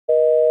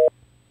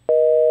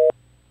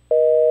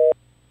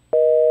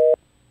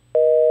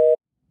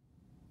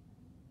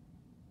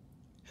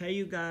Hey,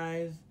 you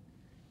guys.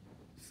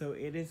 So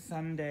it is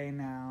Sunday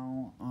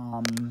now.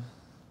 I'm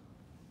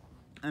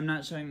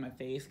not showing my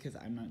face because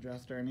I'm not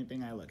dressed or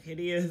anything. I look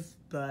hideous,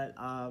 but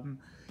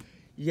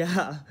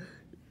yeah.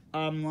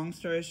 Long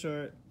story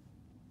short,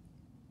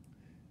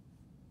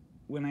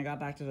 when I got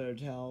back to the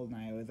hotel,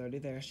 Naya was already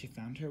there. She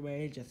found her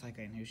way, just like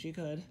I knew she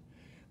could.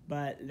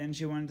 But then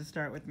she wanted to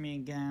start with me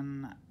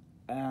again.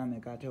 It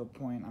got to a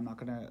point, I'm not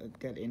going to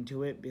get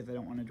into it because I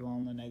don't want to dwell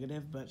on the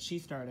negative, but she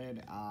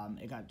started.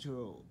 It got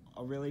to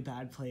a really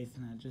bad place,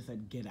 and I just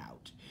said, get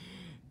out.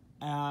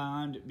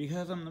 And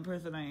because I'm the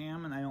person I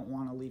am and I don't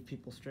want to leave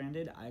people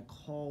stranded, I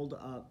called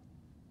up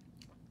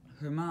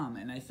her mom,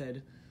 and I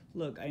said,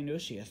 look, I know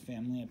she has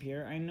family up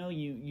here. I know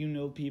you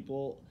know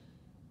people.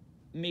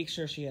 Make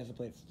sure she has a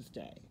place to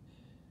stay.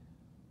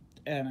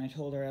 And I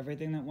told her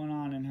everything that went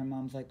on, and her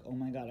mom's like, oh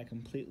my god, I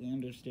completely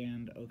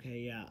understand. Okay,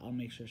 yeah, I'll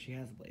make sure she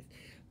has a place.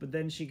 But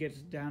then she gets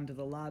down to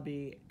the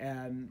lobby,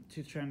 and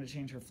she's trying to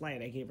change her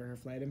flight. I gave her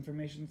flite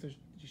information so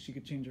she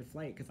could change her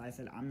flight, because I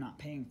said, I'm not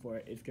paying for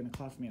it. It's going to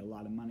cost me a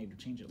lot of money to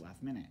change it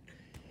last minute.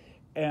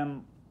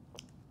 And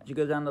she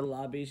goes down to the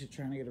lobby. She's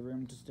trying to get a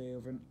room to stay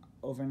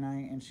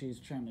overnight, and she's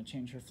trying to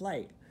change her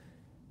flight.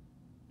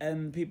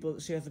 And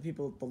she has the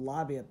people at the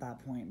lobby at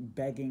that point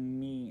begging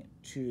me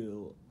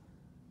to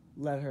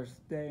let her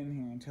stay in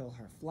here until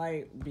her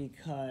flight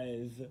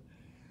because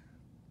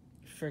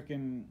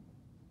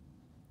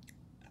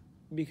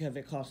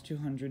it costs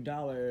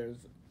 $200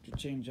 to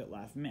change it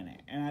last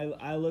minute. And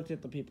I looked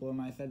at the people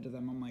and I said to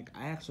them, I'm like,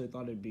 I actually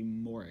thought it'd be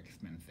more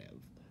expensive.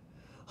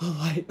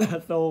 Like,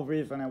 that's the whole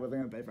reason I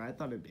wasn't gonna pay for it. I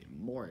thought it'd be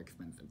more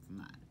expensive than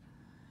that.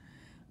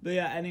 But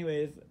yeah,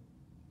 anyways,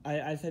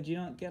 I said,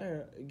 get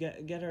her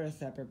a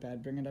separate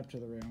bed, bring it up to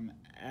the room,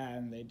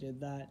 and they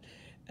did that.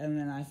 And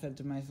then I said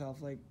to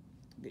myself, like,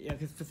 yeah,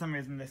 because for some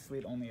reason this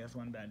suite only has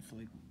one bed, so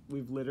like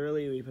we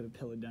put a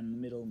pillow down in the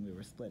middle and we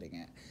were splitting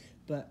it.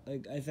 But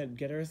like I said,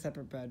 get her a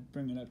separate bed,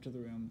 bring it up to the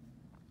room,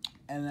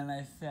 and then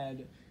I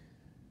said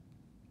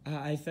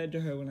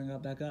to her when I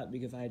got back up,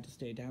 because I had to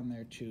stay down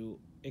there to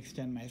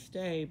extend my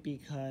stay,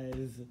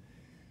 because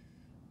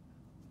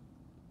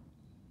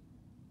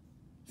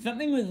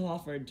something was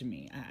offered to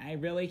me. I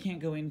really can't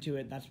go into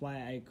it. That's why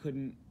I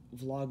couldn't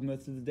vlog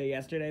most of the day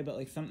yesterday, but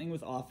like something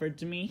was offered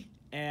to me.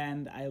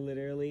 And I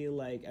literally,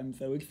 like, I'm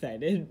so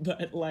excited,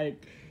 but,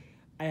 like,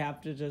 I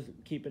have to just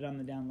keep it on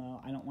the down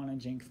low. I don't want to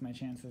jinx my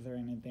chances or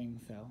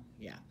anything, so,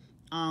 yeah.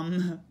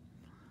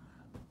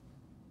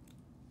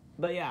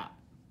 But, yeah.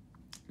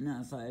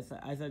 No, so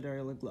I said to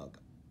her, look,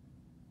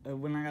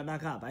 when I got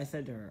back up, I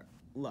said to her,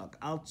 look,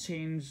 I'll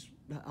change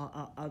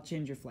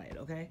your flight,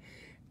 okay?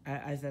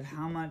 I said,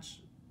 how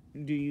much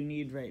do you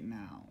need right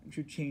now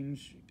to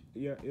change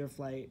your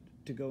flight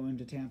to go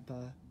into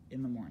Tampa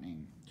in the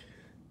morning?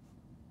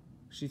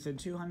 She said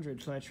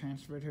 $200, so I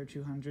transferred her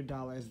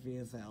 $200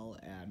 via Zelle,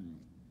 and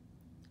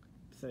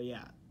so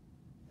yeah,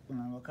 when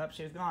I woke up,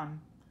 she's gone.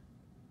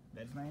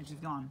 That's night, she's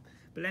gone.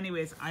 But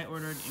anyways, I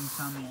ordered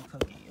insomnia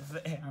cookies,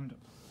 and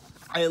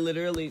I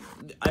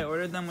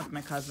ordered them with my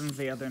cousins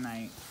the other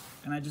night,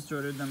 and I just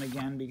ordered them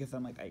again because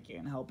I'm like, I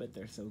can't help it,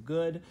 they're so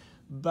good,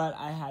 but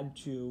I had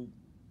to,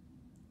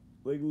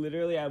 like,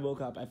 literally, I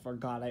woke up, I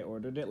forgot I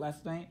ordered it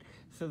last night,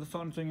 so the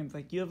phone's ringing, it's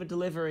like, you have a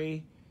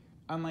delivery.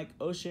 I'm like,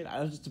 oh shit, I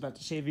was just about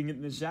to shaving it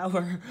in the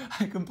shower.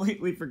 I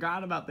completely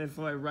forgot about this,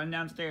 so I run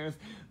downstairs,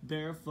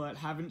 barefoot,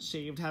 haven't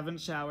shaved, haven't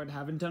showered,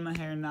 haven't done my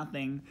hair,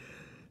 nothing.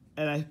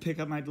 And I pick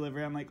up my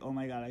delivery, I'm like, oh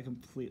my god, I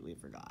completely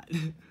forgot.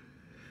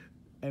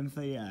 And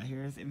so yeah,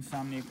 here's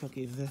insomnia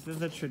cookies. This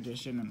is a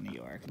tradition in New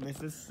York.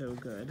 This is so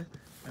good.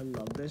 I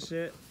love this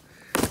shit.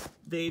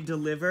 They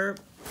deliver,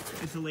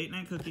 it's a late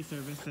night cookie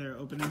service, they're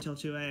open until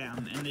 2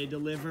 a.m., and they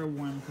deliver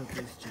warm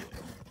cookies to you.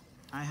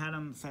 I had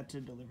them set to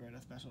deliver at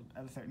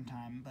a certain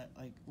time, but,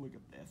 like, look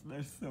at this.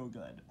 They're so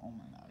good. Oh,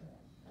 my God.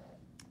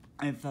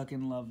 I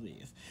fucking love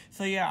these.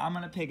 So, yeah, I'm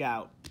gonna pig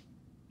out.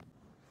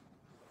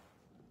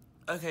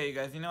 Okay, you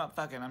guys, you know what?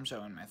 Fuck it, I'm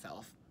showing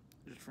myself.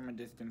 Just from a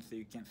distance so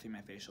you can't see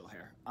my facial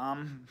hair.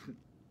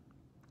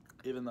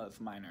 Even though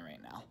it's minor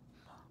right now.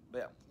 But,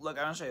 yeah, look,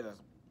 I'm gonna show you this.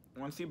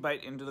 Once you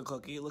bite into the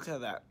cookie, look at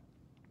that.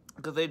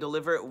 Because they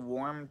deliver it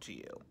warm to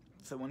you.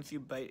 So once you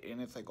bite in,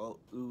 it's like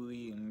all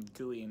ooey and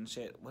gooey and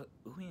shit. What?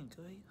 Ooey and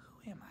gooey?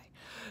 Who am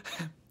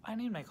I? I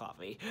need my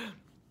coffee.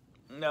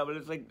 No, but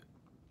it's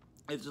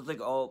just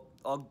like all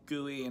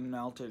gooey and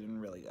melted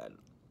and really good.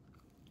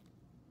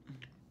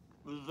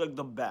 This is like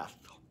the best.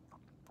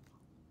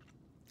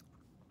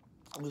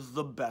 This is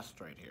the best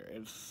right here.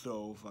 It's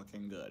so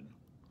fucking good.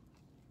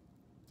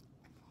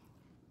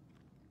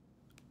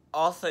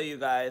 Also, you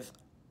guys,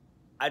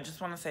 I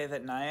just want to say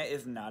that Naya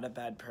is not a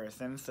bad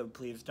person, so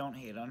please don't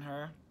hate on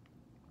her.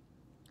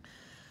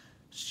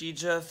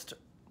 She's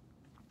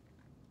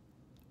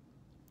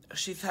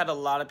had a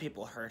lot of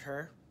people hurt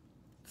her,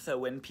 so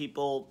when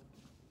people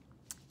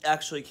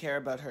actually care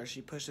about her, she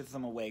pushes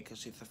them away because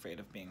she's afraid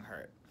of being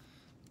hurt.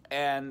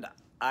 And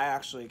I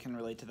actually can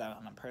relate to that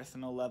on a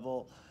personal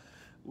level,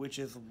 which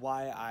is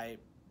why I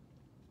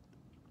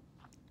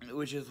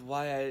which is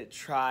why I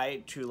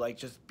try to, like,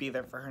 just be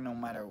there for her no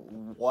matter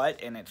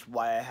what, and it's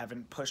why I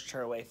haven't pushed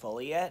her away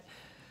fully yet.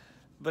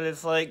 But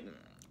it's, like,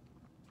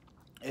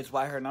 it's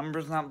why her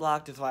number's not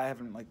blocked, it's why I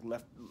haven't,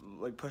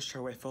 like, pushed her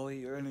away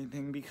fully or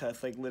anything,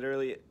 because, like,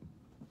 literally,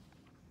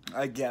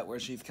 I get where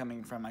she's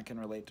coming from, I can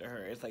relate to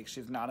her. It's, like,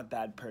 she's not a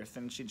bad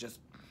person,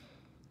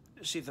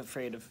 she's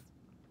afraid of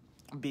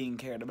being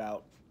cared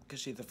about, because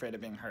she's afraid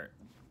of being hurt.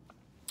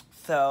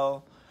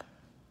 So...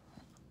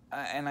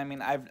 and I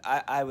mean,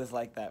 I was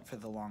like that for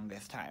the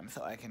longest time,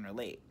 so I can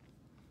relate.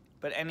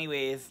 But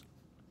anyways,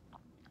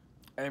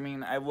 I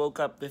mean, I woke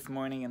up this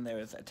morning and there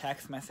was a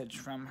text message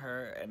from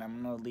her, and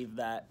I'm going to leave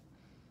that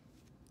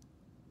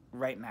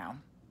right now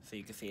so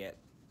you can see it.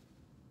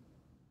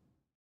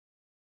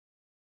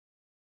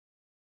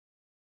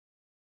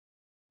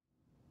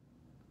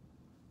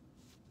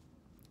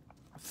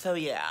 So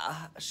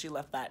yeah, she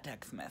left that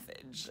text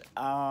message.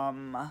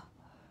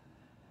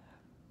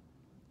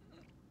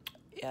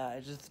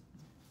 Yeah,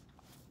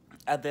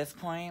 at this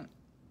point,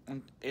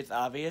 it's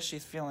obvious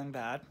she's feeling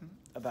bad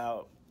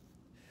about,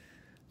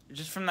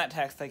 just from that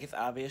text, like, it's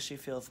obvious she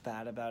feels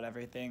bad about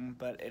everything,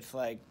 but it's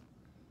like,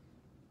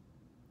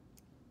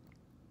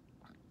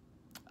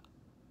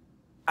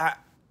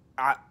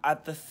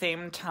 at the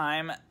same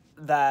time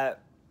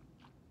that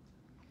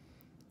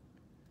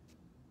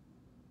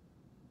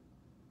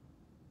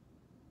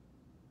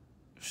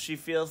she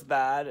feels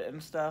bad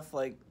and stuff,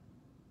 like,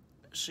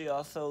 she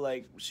also,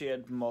 like, she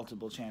had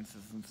multiple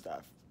chances and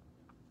stuff.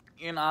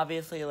 And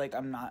obviously, like,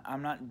 I'm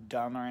not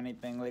dumb or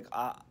anything. Like,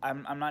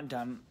 I'm not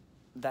dumb.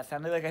 That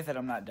sounded like I said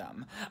I'm not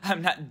dumb.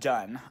 I'm not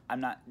done. I'm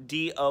not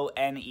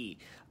D-O-N-E.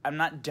 I'm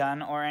not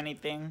done or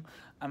anything.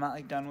 I'm not,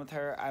 like, done with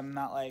her. I'm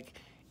not, like,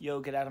 yo,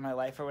 get out of my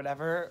life or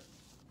whatever.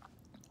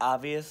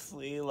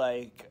 Obviously,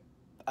 like,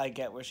 I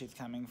get where she's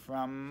coming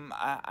from.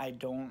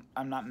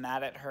 I'm not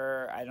mad at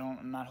her.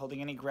 I'm not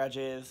holding any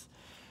grudges.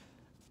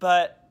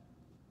 But,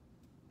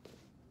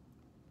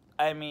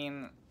 I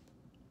mean,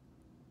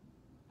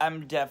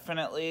 I'm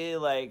definitely,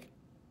 like,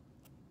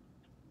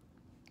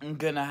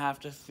 gonna have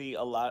to see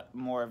a lot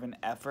more of an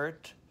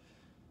effort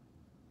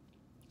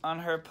on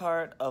her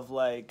part of,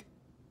 like,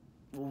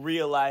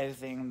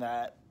 realizing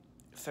that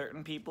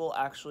certain people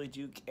actually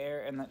do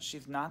care and that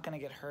she's not gonna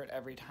get hurt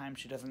every time.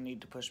 She doesn't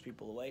need to push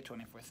people away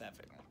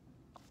 24/7.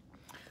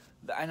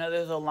 I know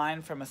there's a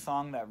line from a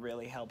song that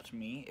really helped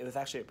me. It was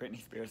actually a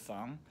Britney Spears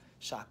song.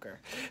 Shocker.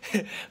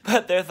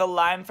 But there's a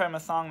line from a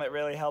song that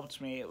really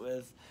helped me. It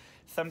was,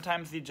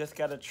 sometimes you just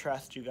gotta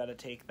trust, you gotta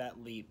take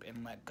that leap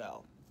and let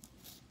go.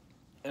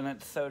 And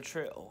it's so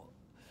true.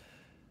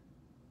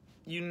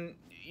 You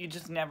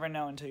just never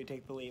know until you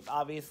take the leap.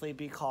 Obviously,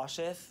 be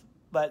cautious.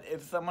 But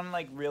if someone,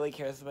 like, really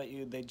cares about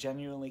you, they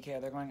genuinely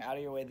care, they're going out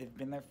of your way, they've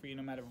been there for you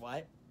no matter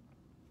what,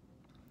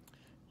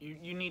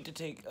 you need to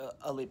take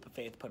a leap of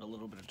faith, put a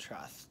little bit of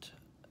trust.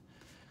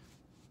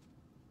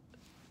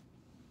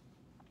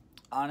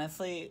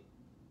 Honestly,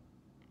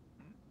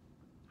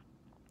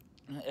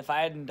 if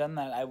I hadn't done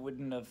that, I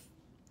wouldn't have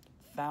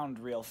found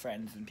real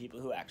friends and people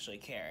who actually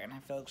care. And I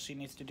feel like she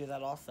needs to do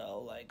that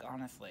also, like,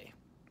 honestly.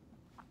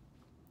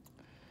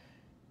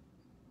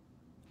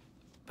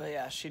 But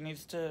yeah, she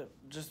needs to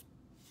just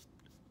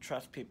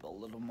trust people a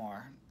little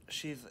more.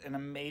 She's an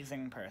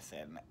amazing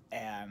person,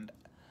 and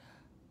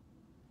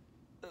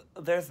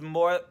there's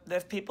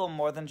people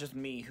more than just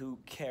me who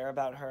care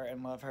about her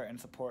and love her and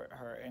support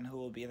her and who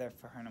will be there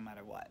for her no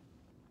matter what.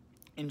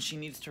 And she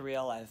needs to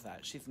realize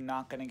that. She's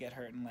not going to get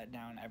hurt and let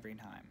down every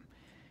time.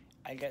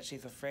 I get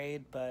she's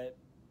afraid, but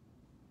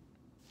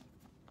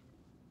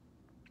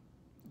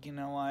you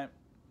know what?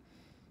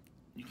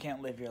 You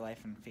can't live your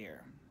life in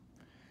fear.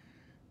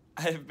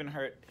 I've been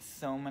hurt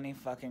so many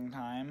fucking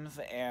times,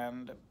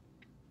 and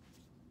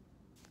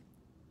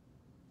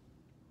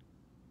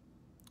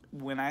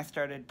when I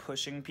started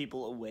pushing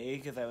people away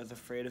because I was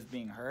afraid of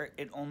being hurt,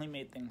 it only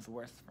made things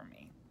worse for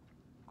me.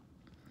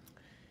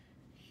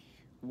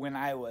 When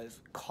I was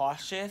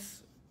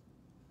cautious,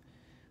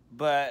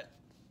 but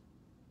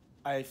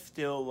I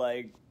still,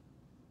 like,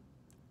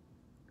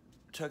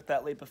 took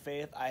that leap of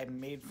faith. I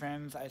made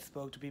friends, I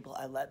spoke to people,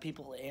 I let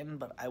people in,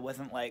 but I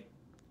wasn't, like,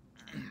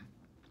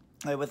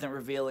 I wasn't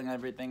revealing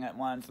everything at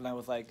once, and I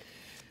was, like,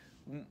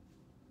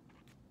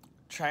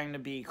 trying to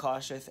be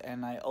cautious,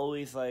 and I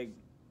always, like,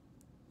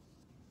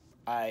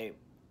 I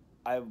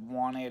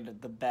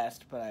wanted the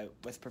best, but I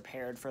was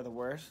prepared for the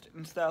worst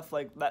and stuff.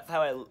 Like, that's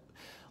how I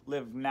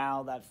live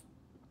now. That's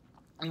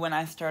when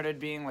I started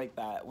being like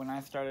that. When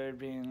I started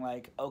being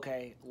like,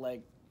 okay,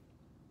 like,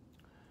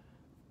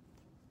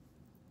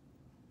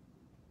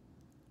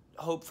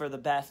 hope for the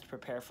best,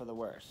 prepare for the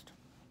worst.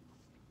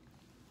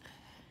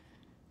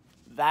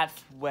 That's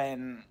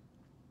when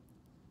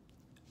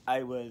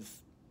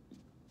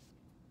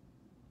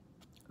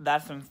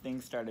that's when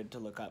things started to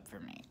look up for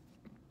me.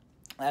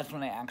 That's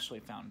when I actually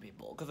found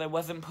people. Because I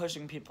wasn't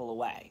pushing people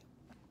away.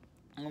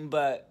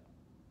 But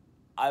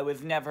I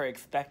was never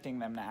expecting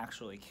them to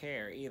actually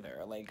care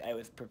either. Like, I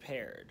was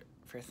prepared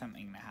for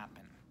something to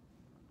happen.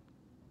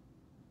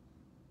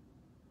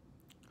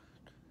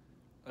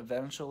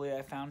 eventually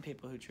I found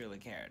people who truly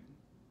cared.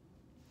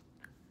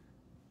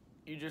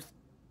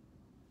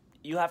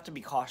 You have to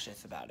be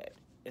cautious about it,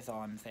 is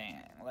all I'm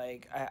saying.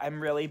 Like,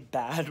 I'm really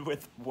bad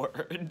with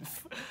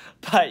words,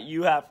 but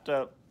you have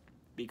to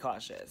be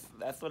cautious.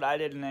 That's what I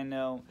did, and I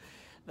know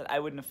that I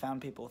wouldn't have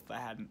found people if I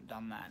hadn't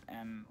done that.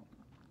 And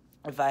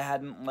if I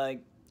hadn't,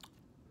 like,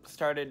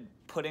 started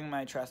putting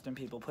my trust in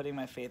people, putting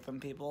my faith in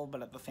people,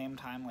 but at the same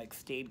time, like,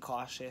 stayed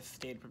cautious,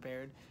 stayed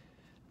prepared,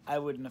 I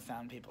wouldn't have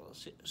found people.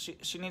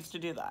 She needs to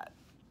do that.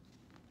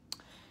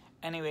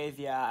 Anyways,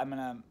 yeah,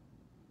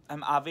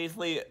 I'm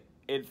obviously,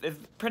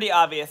 it's pretty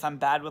obvious I'm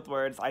bad with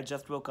words. I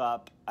just woke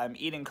up. I'm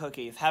eating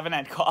cookies. Haven't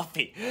had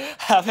coffee.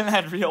 Haven't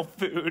had real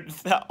food,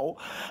 so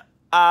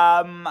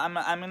I'm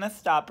gonna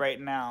stop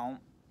right now,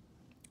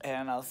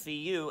 and I'll see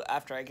you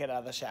after I get out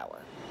of the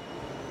shower.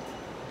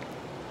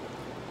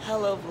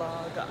 Hello,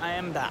 vlog. I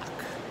am back.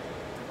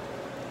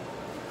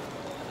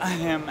 I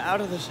am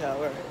out of the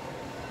shower,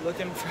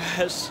 looking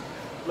fresh.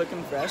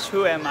 Looking fresh.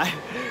 Who am I?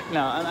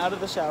 No, I'm out of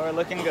the shower,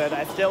 looking good.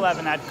 I still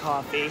haven't had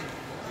coffee,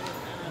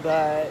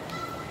 but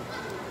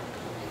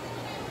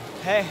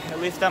hey, at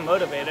least I'm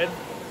motivated.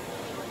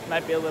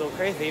 Might be a little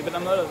crazy, but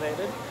I'm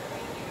motivated.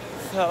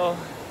 So,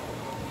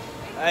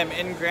 I'm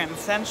in Grand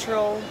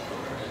Central,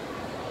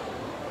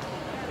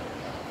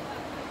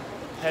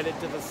 headed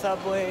to the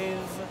subways,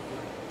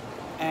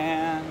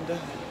 and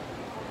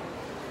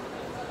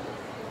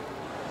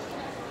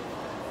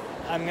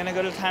I'm gonna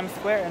go to Times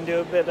Square and do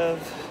a bit of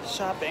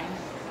shopping.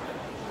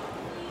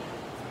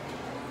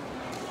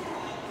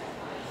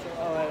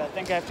 So, I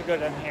think I have to go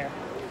down here.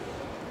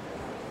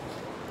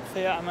 So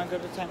yeah, I'm gonna go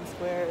to Times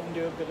Square and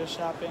do a bit of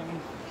shopping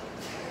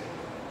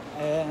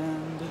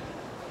and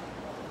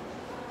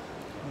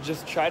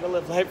just try to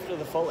live life to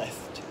the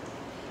fullest.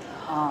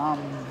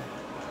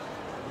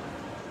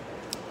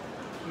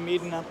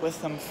 Meeting up with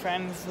some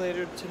friends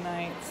later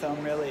tonight, so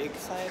I'm really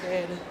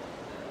excited.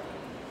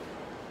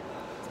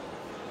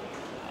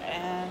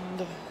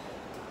 And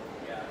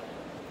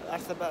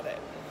that's about it.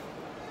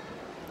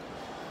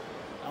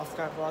 I'll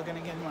start vlogging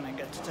again when I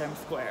get to Times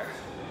Square.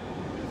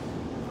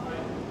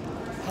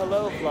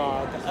 Hello,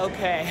 vlog.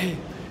 Okay,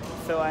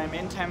 so I'm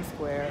in Times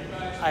Square.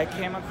 I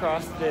came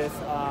across this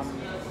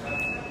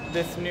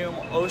this new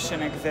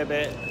ocean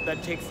exhibit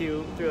that takes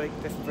you through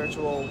like this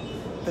virtual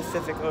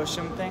Pacific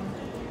Ocean thing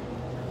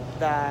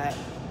that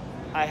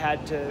I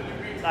had to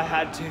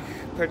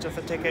purchase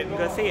a ticket and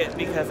go see it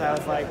because I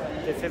was like,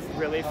 this is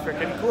really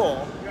freaking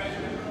cool.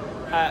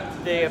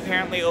 They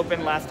apparently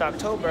opened last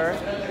October,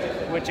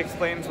 which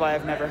explains why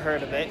I've never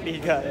heard of it,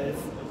 because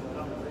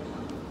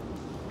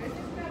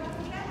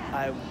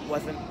I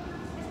wasn't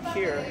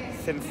here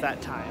since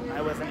that time.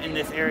 I wasn't in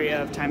this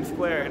area of Times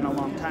Square in a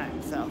long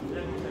time, so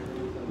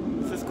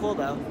this is cool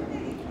though.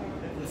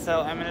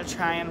 So I'm gonna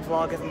try and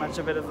vlog as much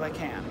of it as I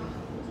can.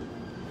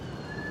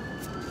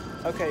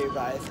 Okay, you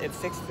guys, it's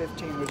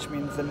 6:15, which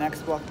means the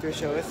next walkthrough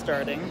show is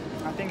starting.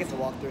 I think it's a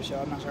walkthrough show,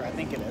 I'm not sure, I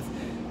think it is.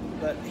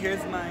 But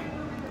here's my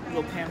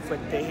little pamphlet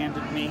they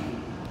handed me.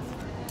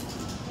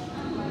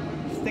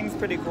 This thing's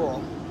pretty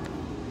cool.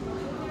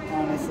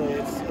 Honestly,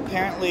 it's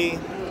apparently,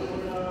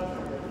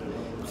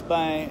 it's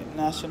by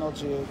National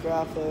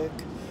Geographic.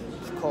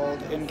 It's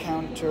called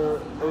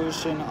Encounter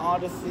Ocean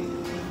Odyssey.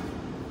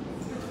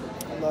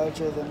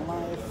 Larger than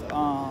life.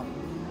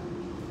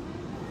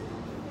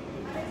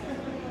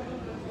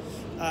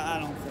 I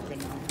don't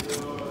freaking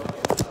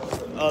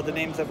know. Oh, the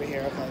name's over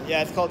here. Okay.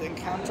 Yeah, it's called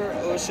Encounter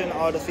Ocean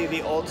Odyssey,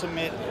 the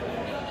ultimate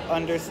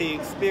undersea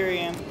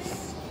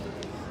experience.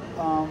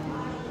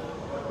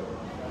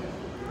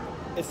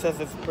 It says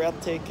it's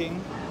breathtaking,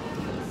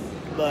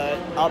 but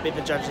I'll be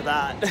the judge of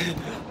that.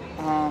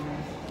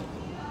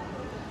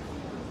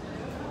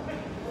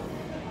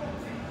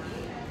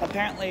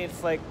 Apparently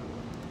it's like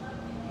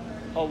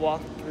a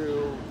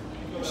walkthrough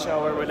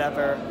show or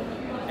whatever,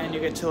 and you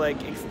get to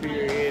like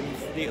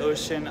experience the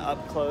ocean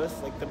up close,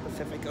 like the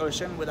Pacific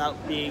Ocean, without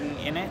being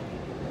in it.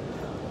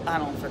 I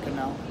don't freaking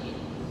know.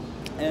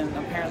 And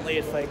apparently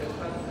it's like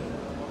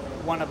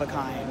one of a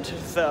kind.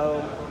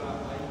 So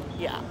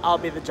yeah, I'll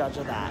be the judge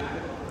of that.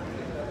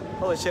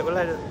 Holy shit, what did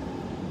I do?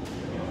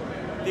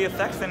 The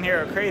effects in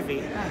here are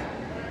crazy.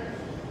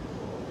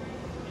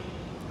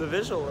 The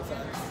visual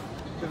effects.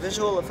 The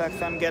visual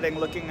effects I'm getting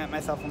looking at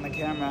myself on the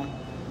camera,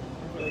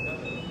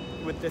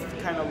 like, with this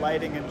kind of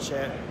lighting and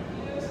shit.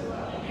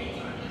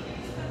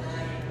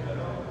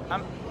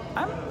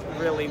 I'm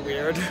really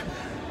weird.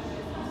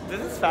 This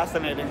is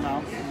fascinating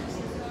though.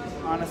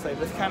 Honestly,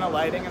 this kind of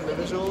lighting and the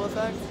visual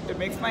effects, it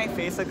makes my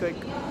face look like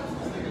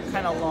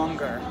kind of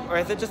longer. Or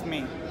is it just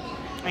me?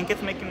 I think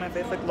it's making my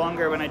face look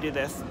longer when I do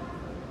this.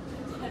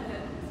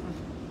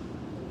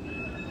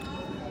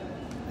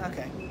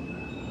 Okay.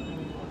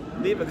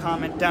 Leave a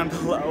comment down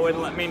below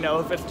and let me know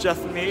if it's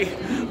just me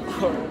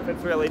or if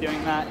it's really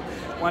doing that.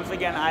 Once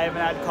again, I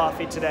haven't had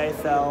coffee today,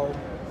 so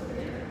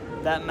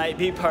that might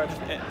be part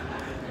of it.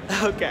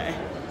 Okay.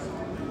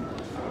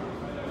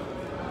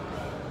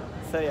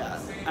 So yeah,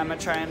 I'm gonna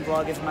try and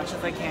vlog as much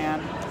as I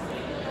can.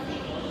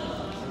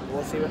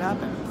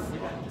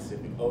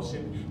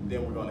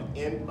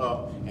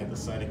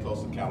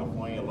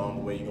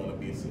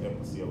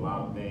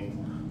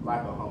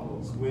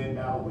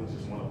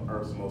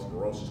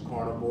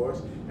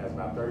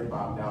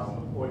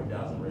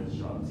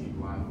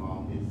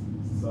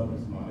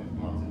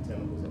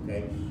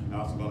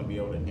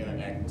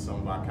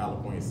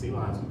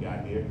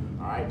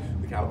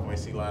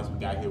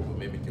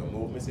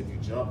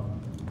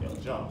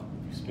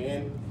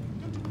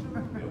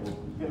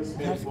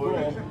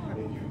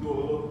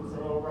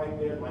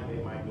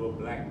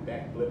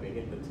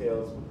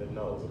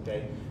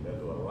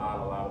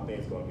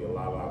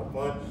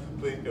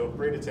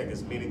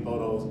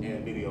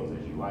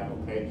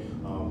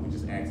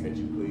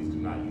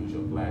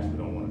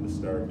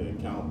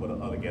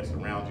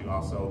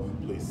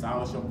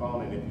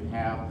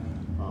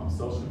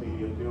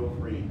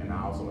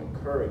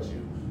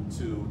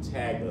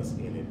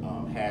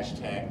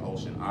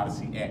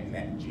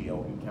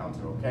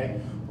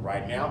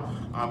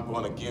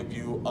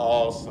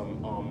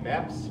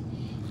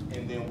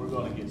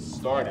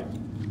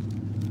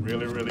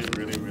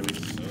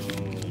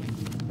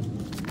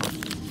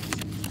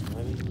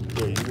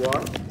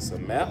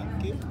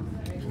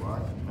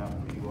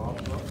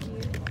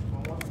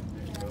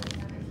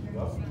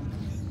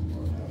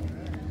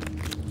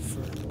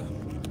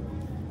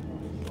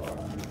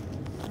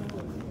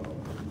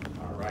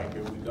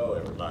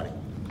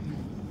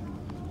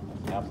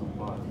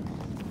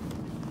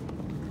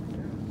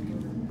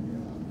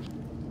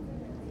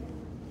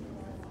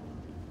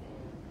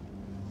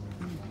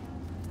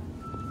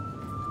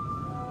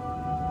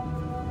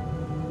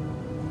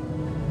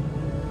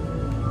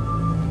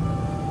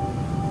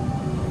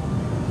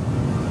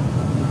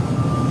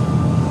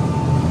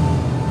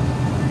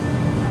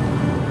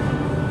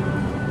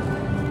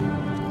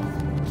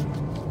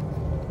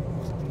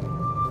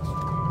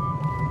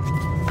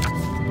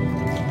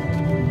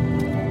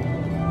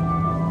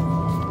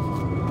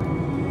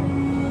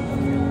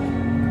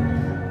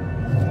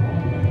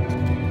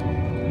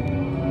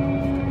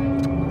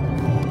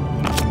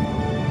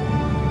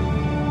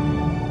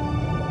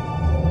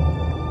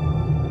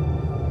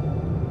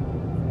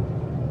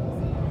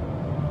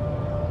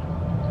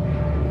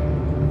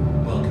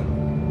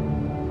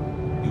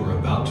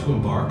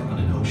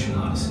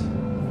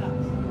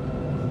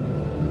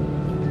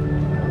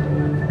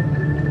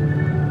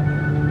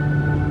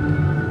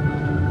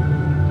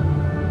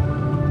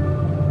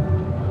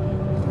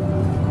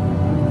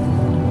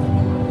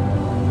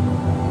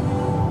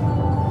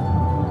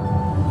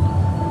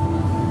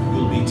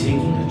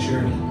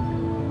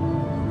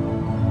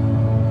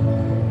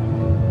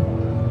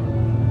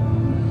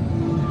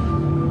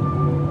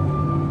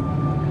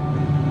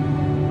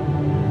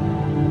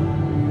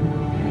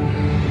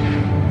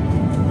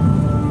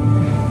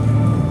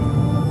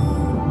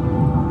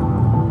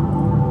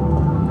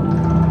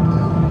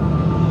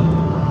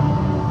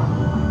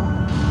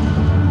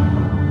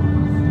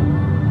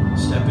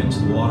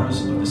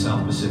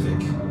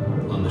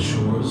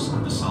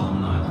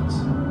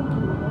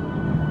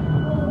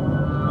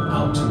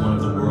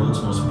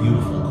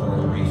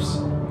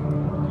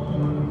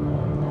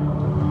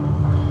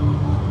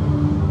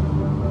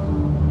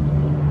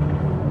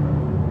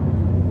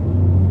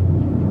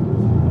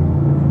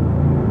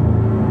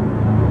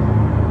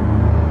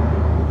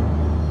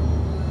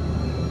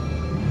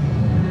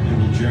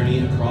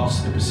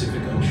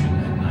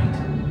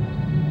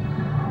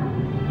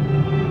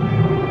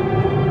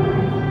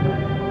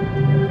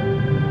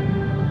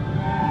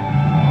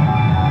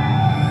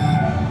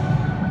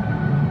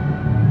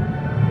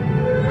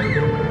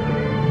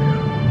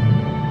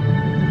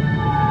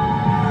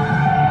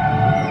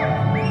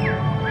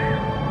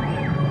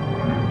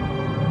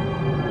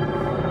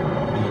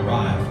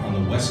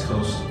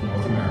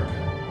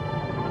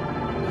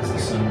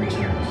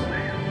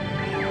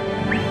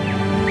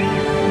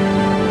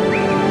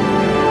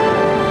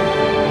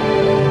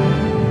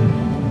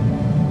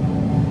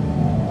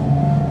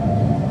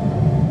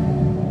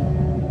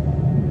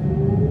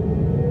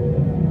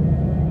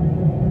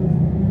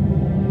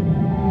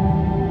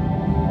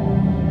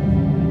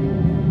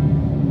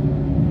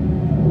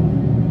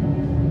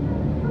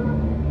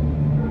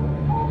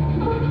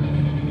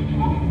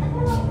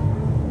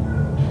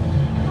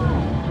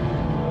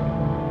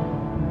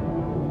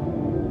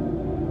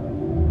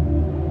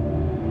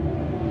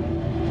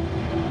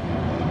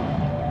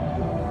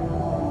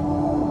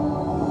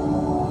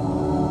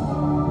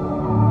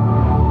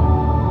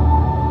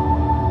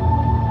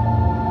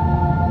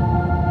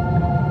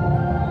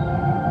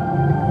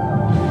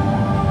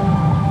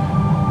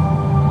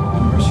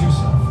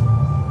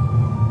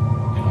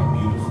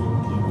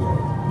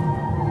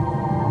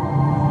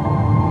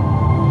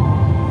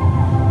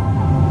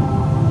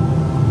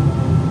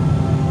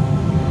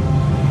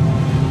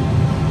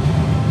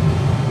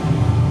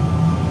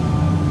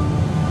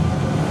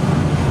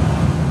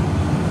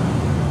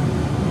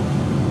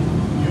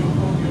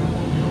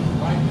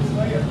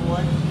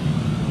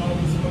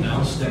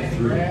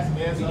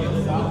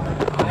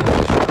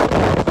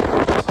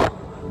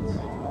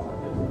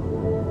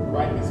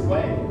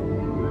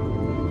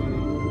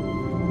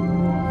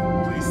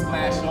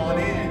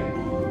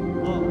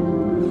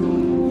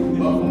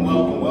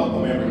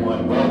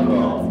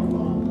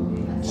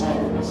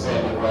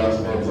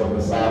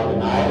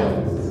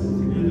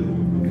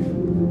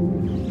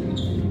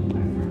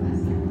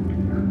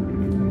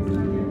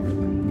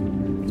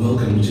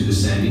 Welcome to the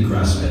sandy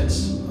grass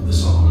beds of the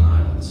Solomon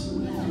Islands.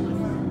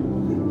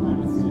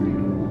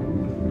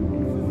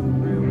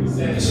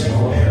 The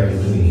small area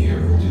living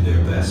here will do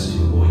their best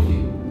to avoid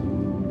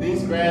you.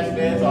 These grass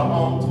beds are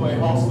home to a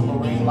host of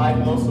marine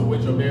life, most of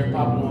which are very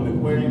popular in the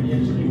aquarium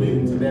industry,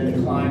 leading to their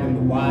decline in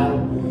the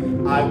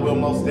wild. I will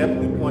most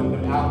definitely point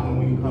them out when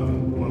we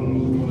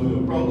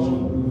approach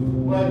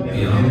them. But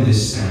Beyond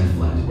this sand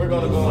flat, we're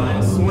going to you'll go on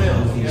find a one of the swim.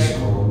 healthiest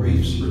coral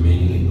reefs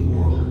remaining in the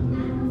world.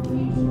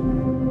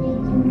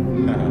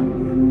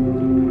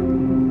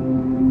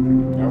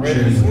 Y'all ready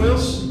to Journey with swim?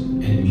 us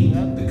and meet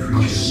the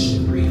creatures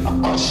of the reef.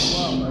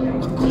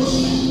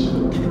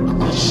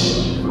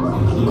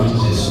 Including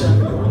this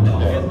silver-gold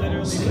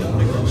dolphin,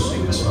 sticking close to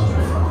its mother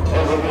from the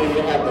Over here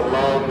you have the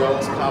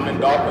long-nosed common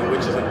dolphin,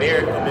 which is a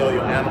very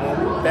familiar animal.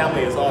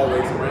 Family is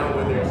always around,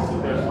 where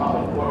there's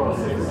probably 4 or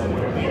 6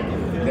 somewhere here.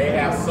 They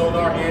have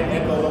sonar and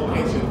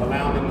echolocation,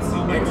 allowing them to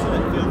see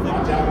excellent.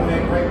 Watch out for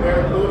that great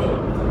barracuda.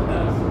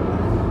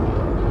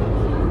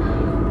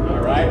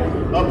 All right.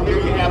 Up here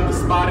you have the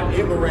spotted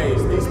eagle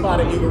rays. These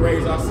spotted eagle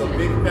rays are some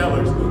big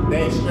fellers.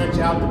 They stretch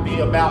out to be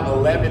about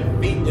 11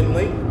 feet in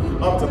length,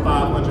 up to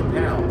 500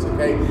 pounds,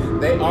 okay?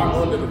 They are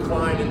on the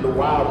decline in the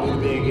wild due to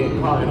being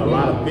getting caught in a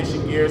lot of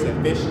fishing gears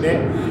and fish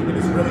net, and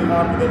it's really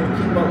hard for them to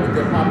keep up with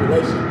their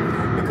population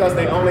because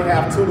they only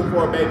have 2 to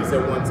 4 babies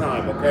at one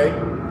time, okay?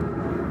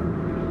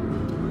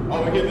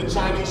 Over here, the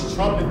Chinese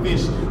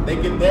trumpetfish, they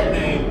get their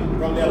name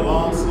from their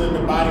long,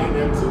 slender body and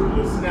their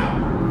tubular snout.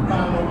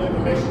 Find more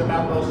information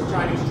about those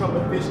Chinese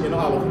trumpetfish in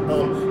all of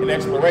an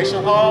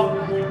exploration hall,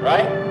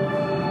 right?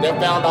 They're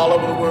found all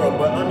over the world,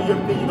 but under your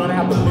feet, you're gonna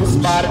have the blue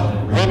spotted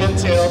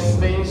ring-tail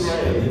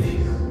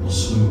stingray. will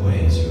swim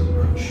away as you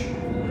approach.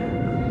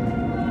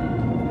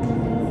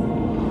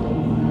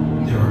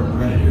 There are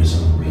predators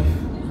on the reef,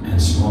 and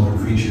smaller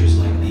creatures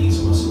like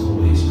these must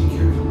always be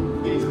careful.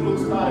 These blue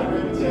spotted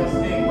ring-tail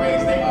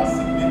stingrays, they are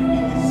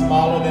significantly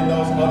smaller than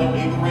those other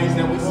eagle rays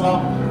that we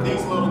saw.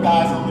 These little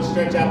guys only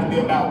stretch out to be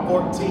about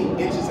 14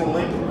 inches in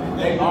length.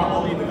 They are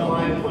only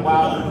declining in the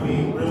wild and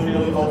being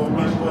really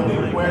overfished for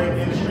the aquarium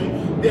industry.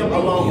 Them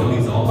along with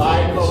these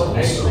bi-colored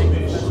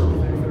angelfish.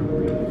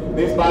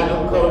 These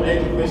bi-colored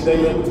angelfish, they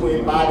live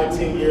between 5 and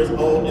 10 years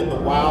old in the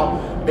wild.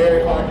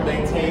 Very hard to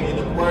maintain in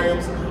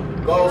aquariums.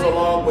 Goes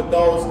along with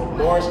those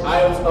Moorish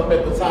idols up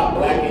at the top,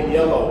 black and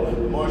yellow.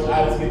 The Moorish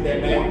idols get their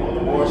name from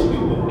the Moorish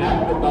people of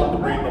Africa, thought to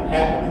bring them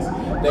happiness.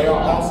 They are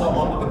also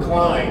on the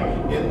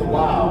decline in the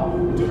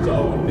wild due to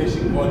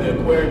overfishing for the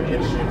aquarium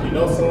industry. If you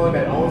know someone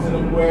that owns an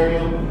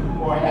aquarium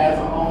or has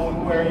a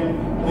home aquarium,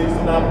 please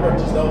do not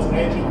purchase those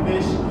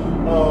angelfish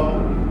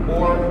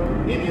or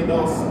any of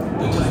those.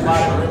 The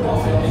tiger shark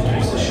often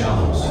enters the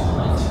shallows to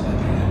hunt at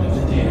the end of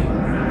the day.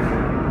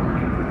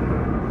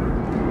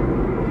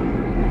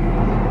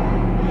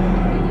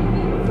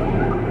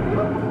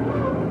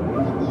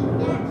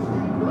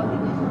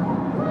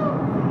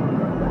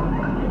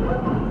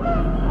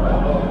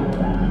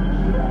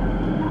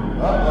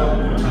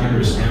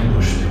 Tigers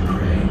ambush their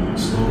prey,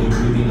 slowly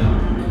creeping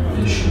up and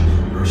finishing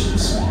with bursting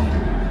speed.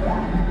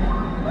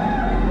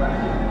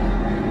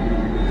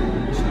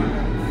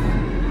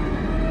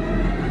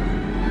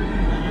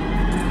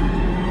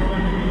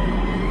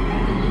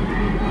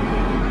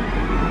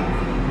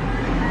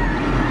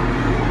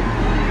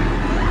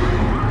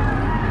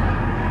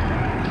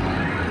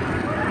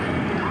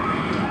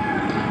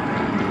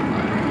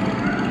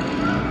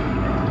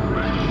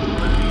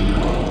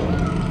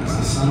 As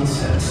the sun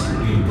sets,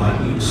 we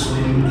invite you to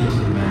swim into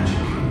the magic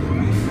of the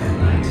reef at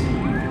night.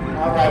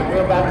 All right,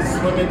 we're about to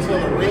swim into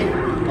the reef.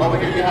 Over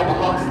here you have a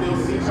hawksbill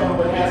sea turtle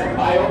that has a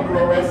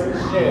biofluorescent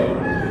shell.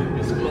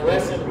 It's a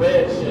fluorescent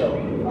red shell.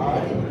 All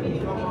right.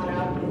 Come on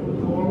out through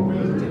the coral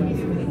reef.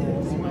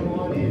 Swim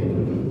on in.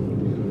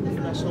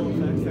 Special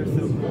effects are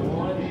so cool.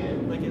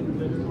 Like it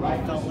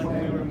literally felt like we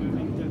were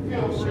moving through the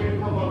ocean. And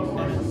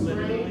it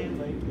literally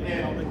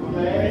it felt like we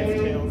were its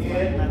tails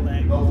on my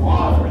leg. The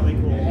water Really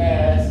cool.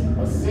 has a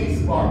sea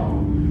sparkle.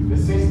 The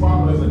sea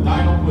sparkle is a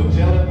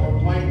dinoflagellate or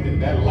plankton.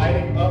 That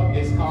lighting up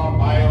is called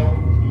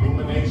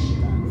bioluminescence.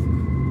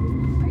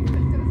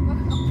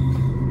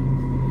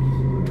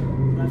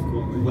 That's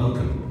cool.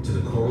 Welcome to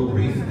the coral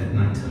reef at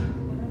nighttime.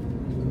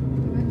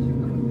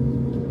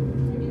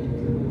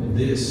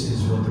 This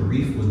is what the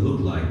reef would look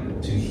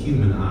like to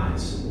human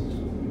eyes.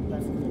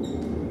 That's cool.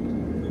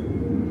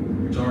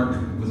 Dark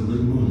with a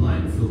little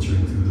moonlight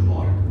filtering through the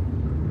water.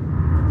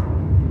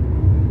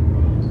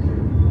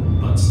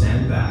 But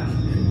stand back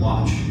and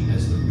watch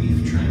as the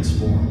reef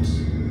transforms.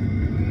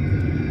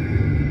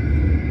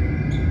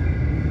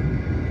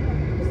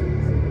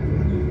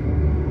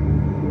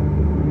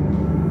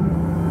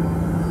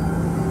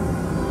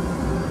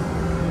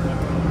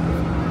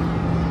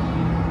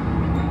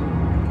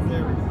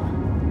 There we go.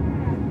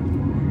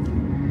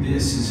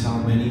 This is how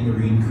many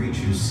marine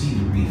creatures see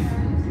the reef.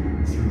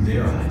 Through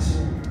their eyes,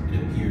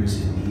 it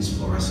appears in these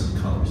fluorescent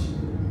colors.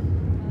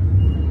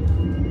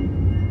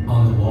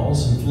 On the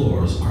walls and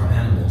floors are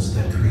animals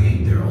that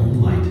create their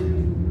own light.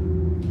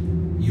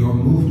 Your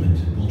movement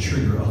will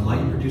trigger a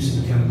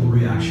light-producing chemical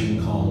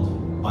reaction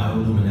called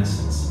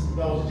bioluminescence.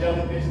 Those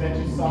jellyfish that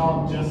you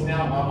saw just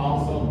now are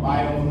also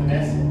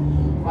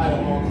bioluminescent. Right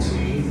along with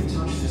these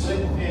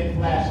split fin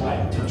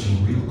flashlight fish.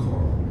 Touching real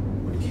coral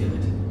would kill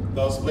it.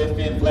 Those split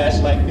fin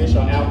flashlight fish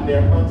are out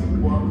there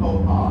hunting for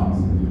copepods.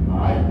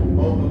 Alright?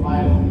 Both are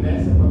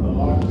bioluminescent, but the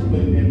largest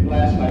split fin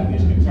flashlight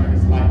fish can turn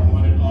its light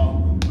on and off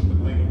with the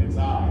blink of its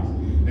eyes.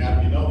 Now,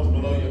 if you notice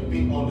below your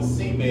feet on the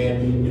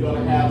seabed, you're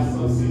going to have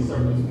some sea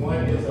serpents.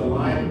 One is a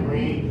lime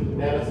green,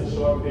 that is a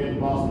short fin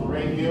Boston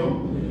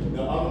ringgill.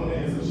 The other one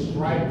is a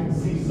striped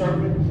sea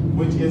serpent,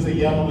 which is a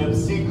yellow-lipped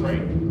sea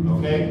crate.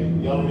 Okay?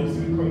 Yellow-lipped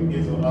sea crate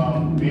is a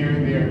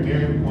very, very,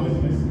 very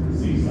poisonous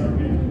sea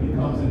serpent. It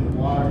comes in the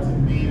water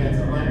to feed and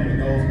to hunt, and it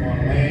goes on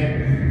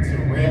land to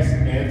rest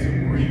and to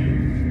breathe.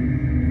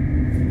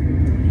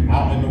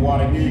 Out in the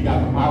water here, you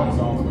got the power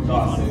zones, which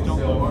are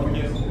single-cell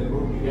organisms that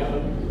group together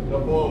to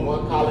form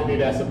one colony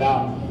that's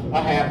about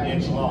a ½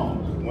 inch long.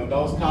 When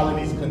those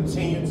colonies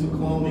continue to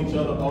clone each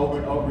other over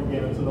and over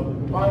again until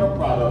the final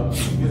product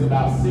is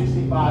about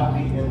 65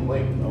 feet in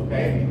length,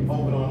 okay?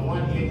 Open on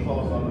one end,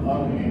 closed on the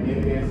other end.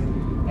 It is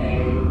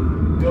a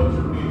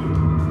filter beauty.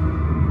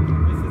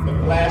 The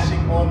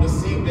flashing on the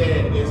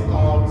seabed is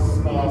called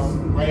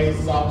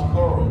raised soft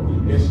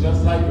coral. It's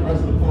just like the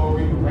rest of the coral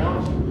reef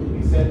around you,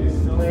 except it's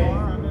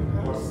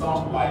plant or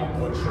soft-like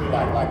or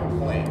tree-like a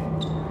plant.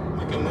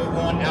 We can move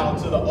on out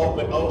to the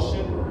open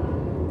ocean.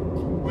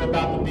 We're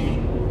about to be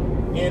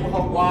in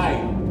Hawaii,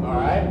 all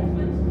right?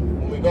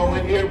 When we go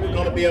in here, we're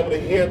gonna be able to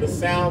hear the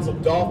sounds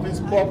of dolphins,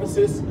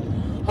 porpoises,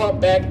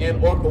 humpback,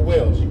 and orca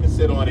whales. You can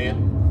sit on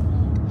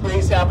in.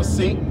 Please have a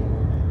seat.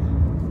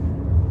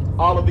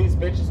 All of these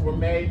benches were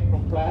made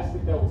from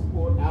plastic that was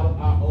pulled out of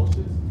our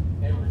oceans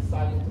and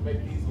recycled to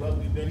make these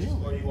lovely benches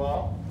for you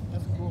all.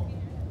 That's cool.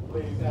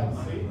 Please have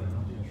a seat.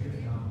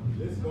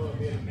 This is gonna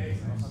be an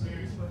amazing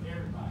experience for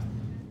everybody.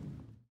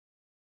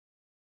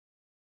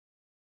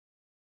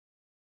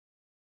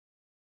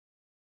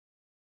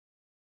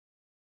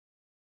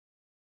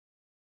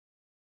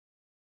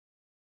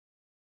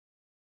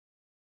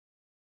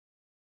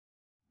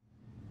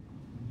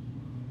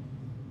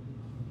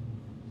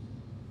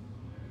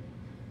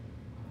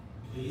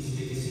 Please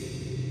take a seat.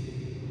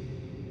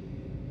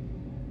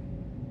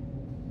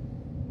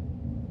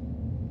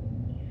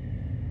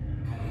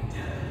 At a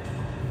depth of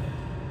 20 feet,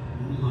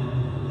 moonlight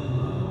will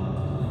allow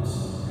a glimpse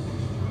of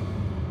creatures around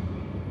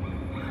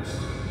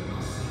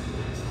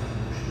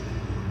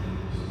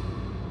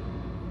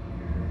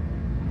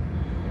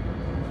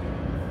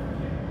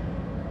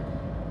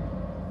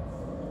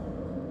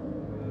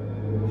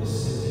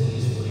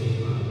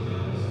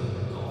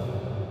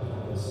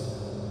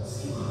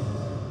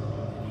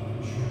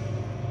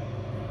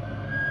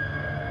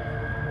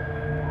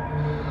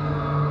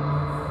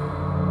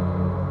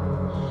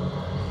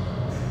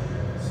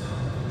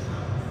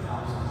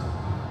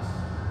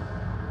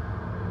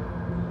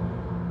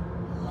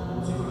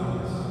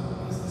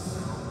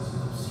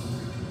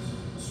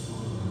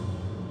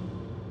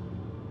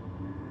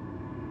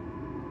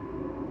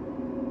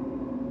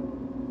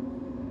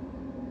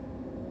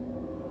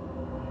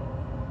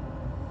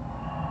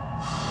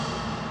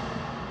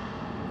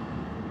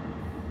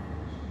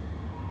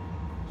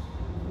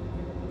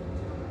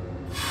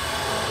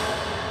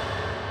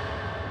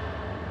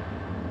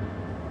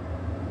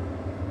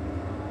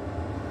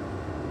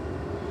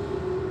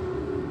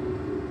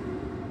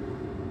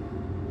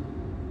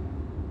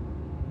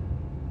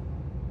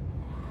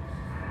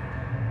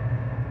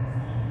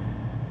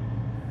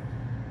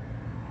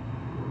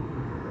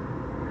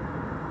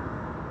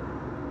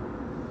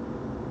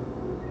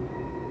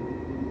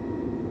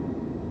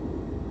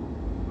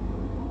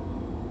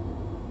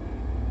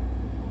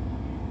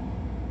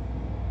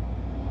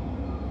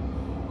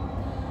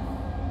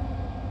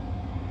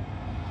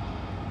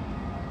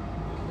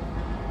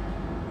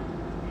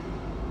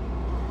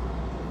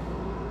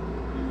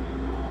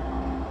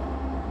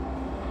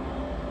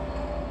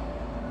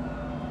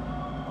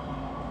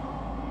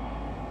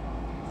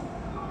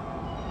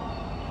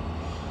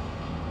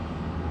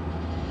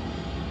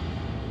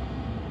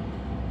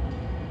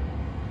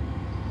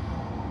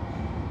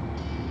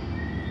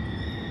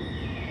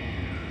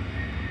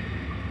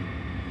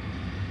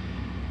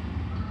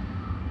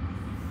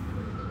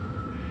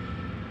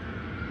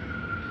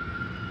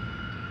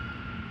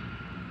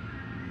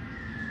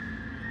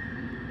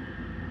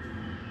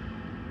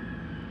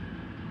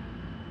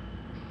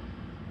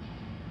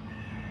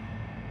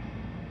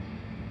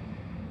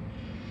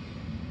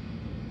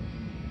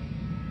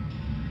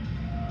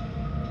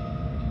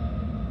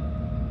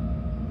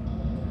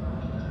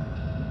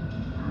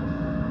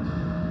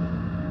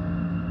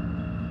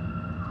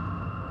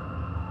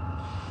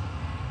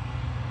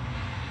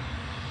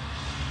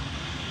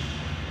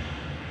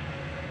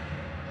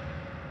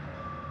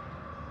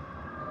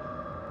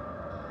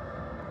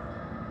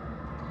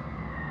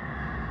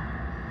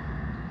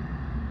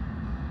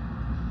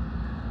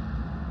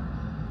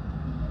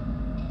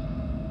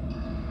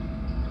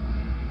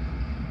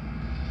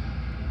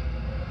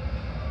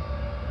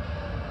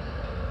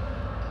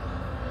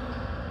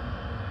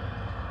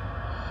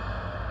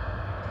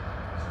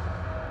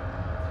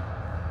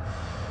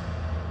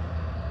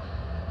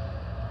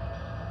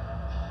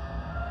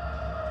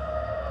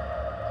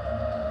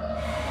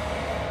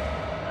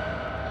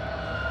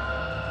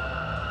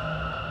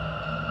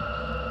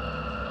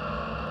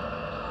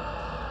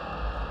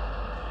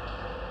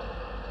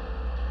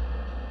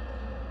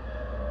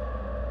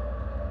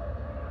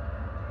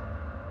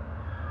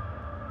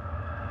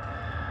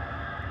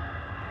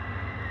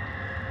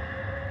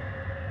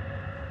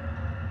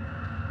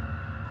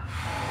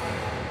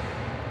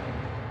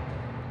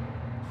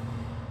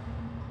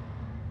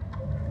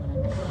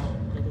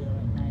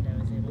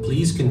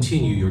Please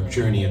continue your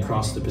journey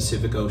across the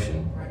Pacific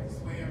Ocean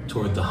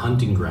toward the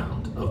hunting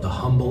ground of the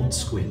Humboldt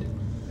squid.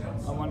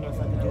 I wonder if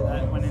I could do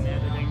that when in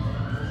editing,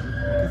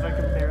 because I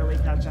could barely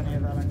catch any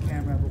of that on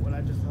camera, but what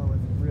I just saw was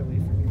really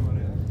freaking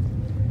funny.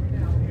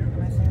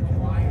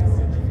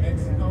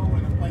 Mexico,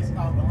 in a place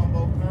called the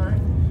Humboldt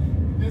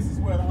Current. This is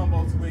where the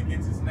Humboldt squid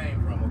gets its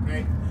name from,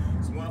 okay?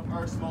 It's one of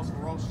Earth's most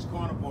ferocious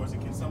carnivores.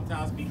 It can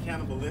sometimes be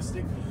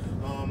cannibalistic.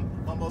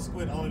 Humboldt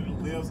squid only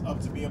lives up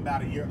to be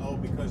about a year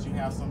old because you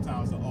have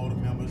sometimes the older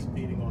members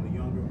feeding on the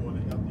younger or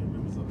the healthier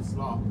members of the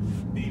sloth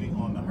feeding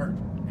on the hurt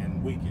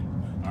and weakened.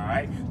 All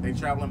right, they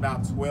travel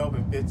about 12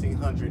 and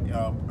 1,500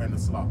 in the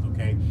sloth.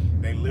 Okay,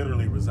 they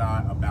literally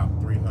reside about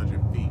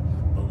 300 feet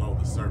below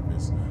the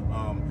surface.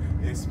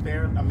 It's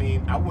fair. I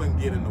mean, I wouldn't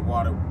get in the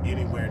water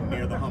anywhere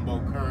near the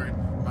Humboldt Current.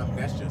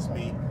 That's just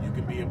me. You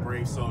can be a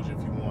brave soldier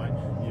if you want.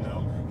 You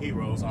know,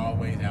 heroes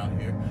always out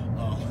here.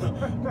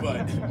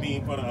 But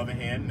me, for the other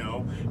hand,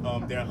 no.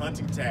 Their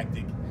hunting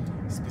tactic,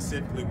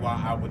 specifically why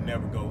I would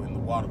never go in the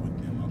water with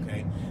them.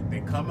 Okay,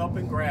 they come up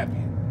and grab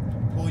you,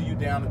 pull you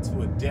down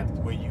into a depth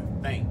where you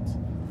faint,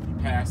 you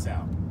pass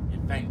out, you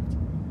faint,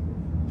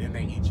 then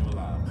they eat you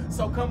alive.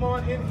 So come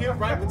on in here,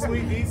 right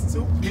between these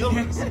two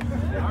pillars.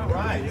 All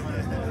right.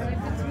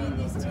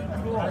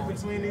 Right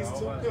between these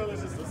two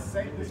pillars is the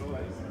safest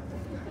place.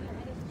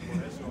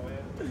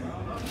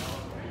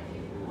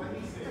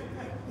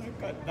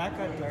 That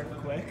got dark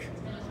quick.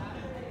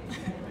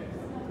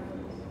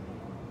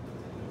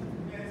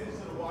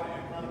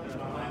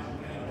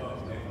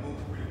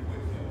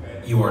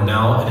 You are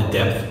now at a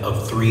depth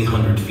of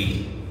 300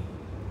 feet.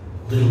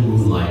 Little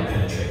moonlight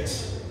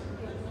penetrates.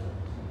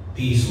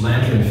 These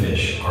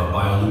lanternfish are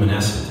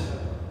bioluminescent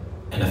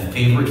and a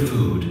favorite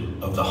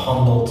food of the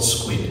Humboldt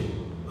squid,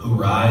 who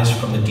rise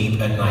from the deep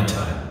at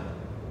nighttime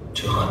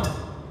to hunt.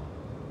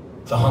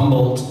 The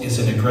Humboldt is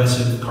an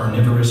aggressive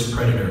carnivorous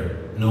predator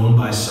known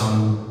by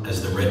some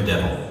as the Red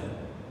Devil.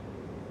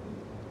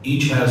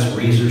 Each has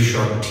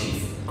razor-sharp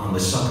teeth on the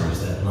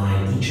suckers that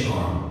line each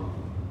arm,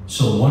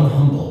 so one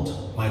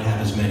Humboldt might have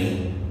as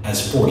many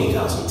as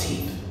 40,000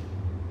 teeth.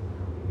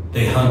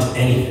 They hunt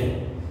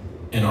anything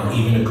and are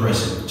even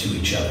aggressive to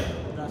each other.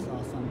 That's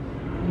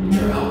awesome.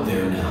 They're out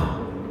there now.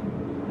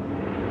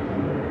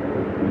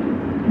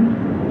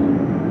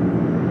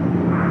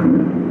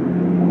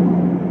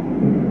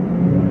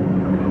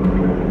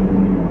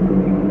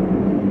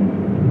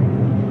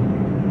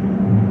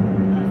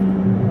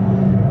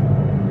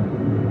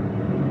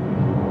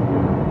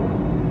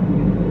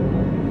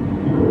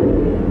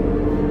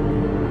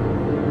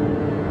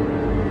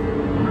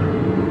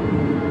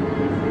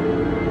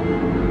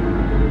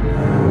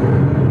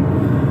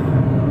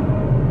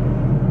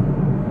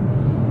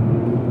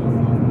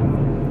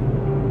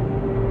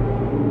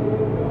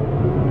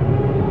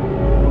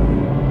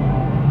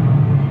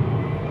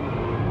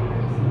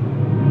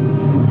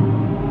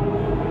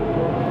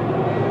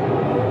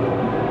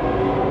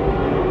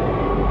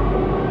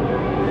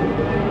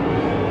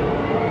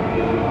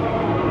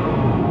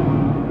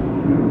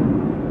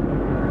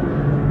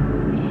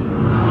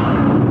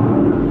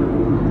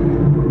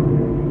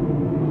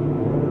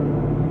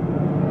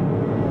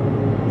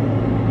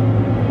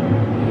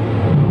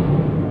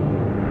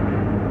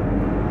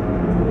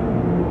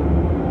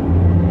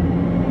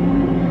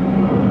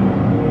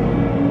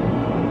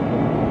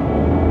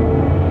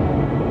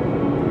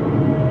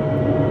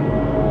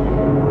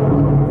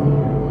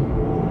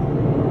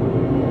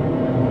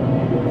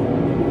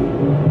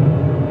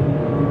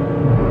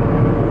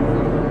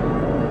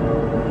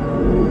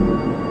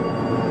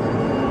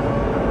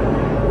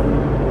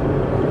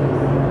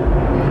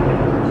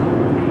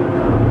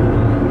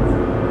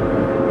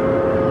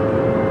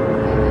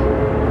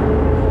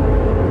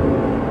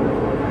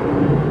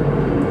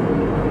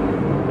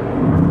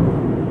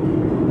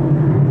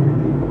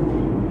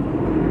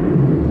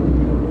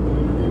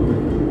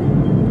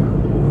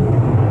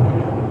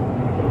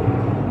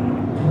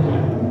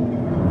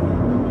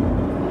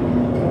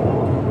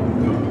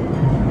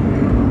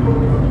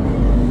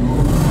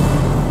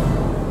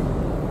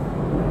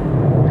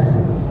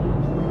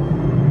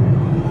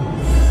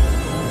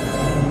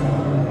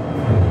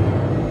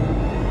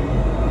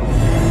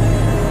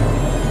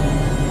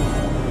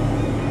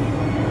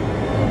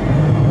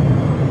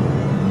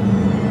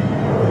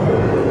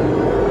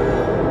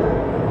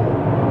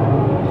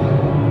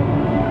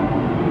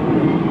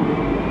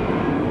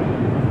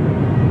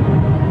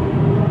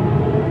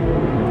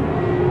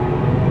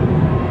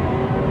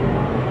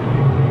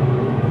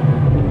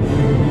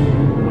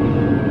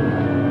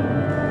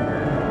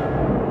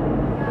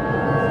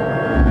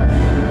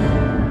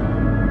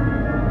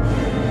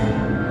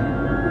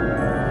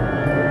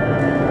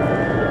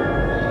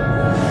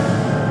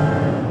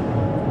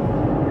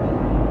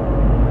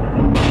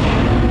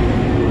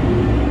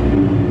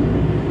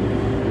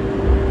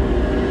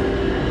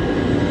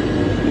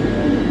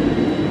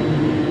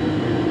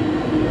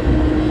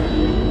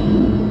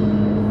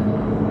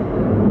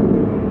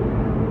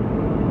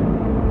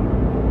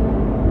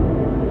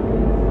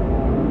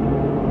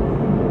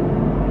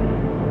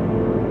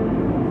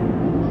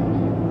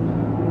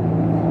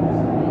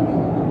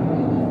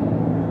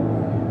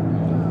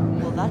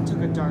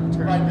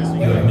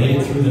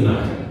 through the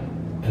Naya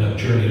and have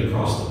journeyed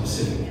across the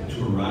Pacific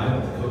to arrive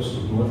at the coast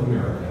of North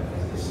America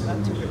as the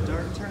sun That took moves a up.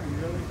 dark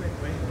turn really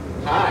quickly.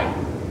 Hi.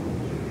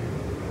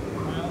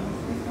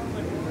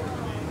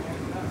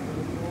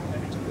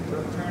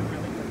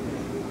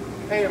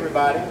 Hey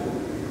everybody.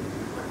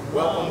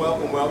 Welcome,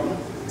 welcome, welcome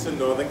to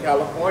Northern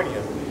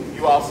California.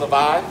 You all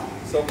survived,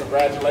 so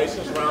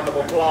congratulations. Round of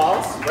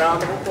applause.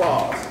 Round of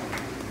applause.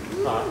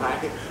 All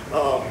right.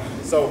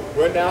 So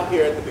we're now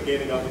here at the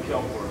beginning of the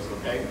kelp course,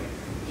 okay?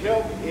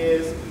 Kelp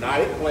is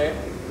not a plant,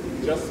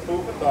 just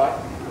food for thought,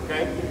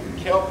 okay?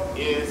 Kelp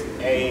is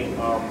a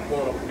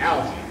form of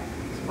algae.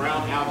 It's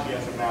brown algae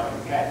as a matter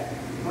of fact.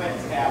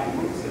 Plants have a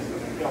root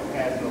system and kelp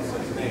has no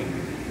such thing.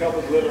 Kelp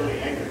is literally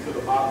anchored to the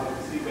bottom of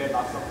the seabed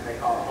by something they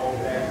call a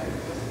holdback.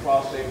 Just a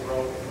cross-shaped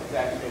rope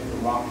attached to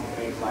rocks and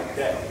things like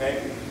that, okay?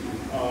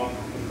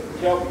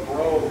 Kelp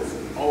grows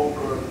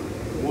over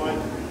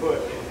 1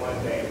 foot in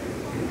 1 day.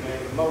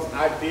 In the most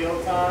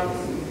ideal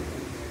times,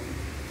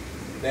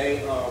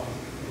 they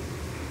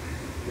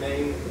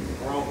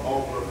grow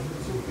over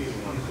 2 feet in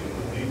 1 day.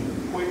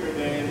 Quicker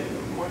than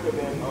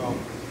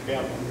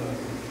bamboo does.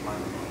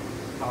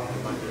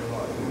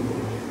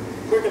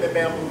 Quicker than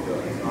bamboo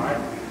does, all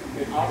right?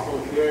 It's also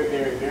very,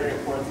 very, very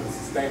important to the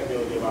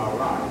sustainability of our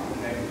lives.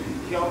 Okay?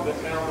 Kelp is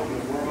found over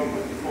the world,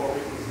 but before we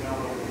was found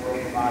over the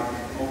world, provides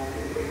over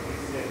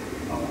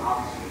 50% of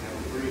oxygen that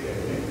we breathe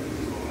every day.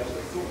 So unless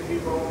you're a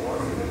superhero or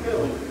a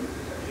supervillain,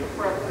 your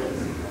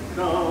preference,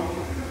 all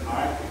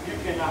right, you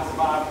cannot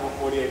survive on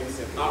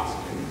 48%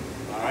 oxygen.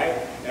 All right?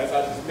 As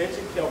I just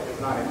mentioned, kelp is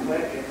not a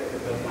plant, it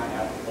does not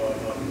have a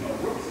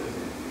root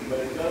system, but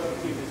it does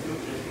receive its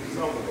nutrients from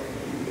somewhere.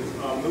 Its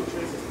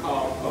nutrients is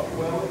called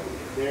upwelling.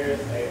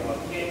 There's a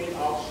canyon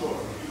offshore,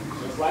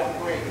 just like a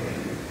Grand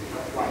Canyon,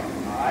 just like,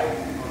 all right,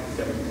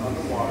 except it's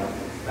underwater.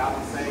 It's about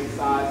the same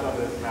size of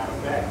it, as a matter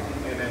of fact.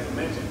 And as I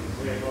mentioned,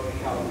 we're in Northern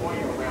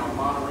California around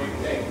Monterey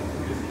Bay.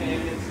 This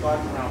canyon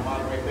starts around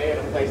Monterey Bay at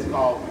a place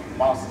called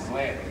Moss's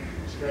Landing.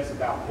 It stretches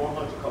about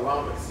 400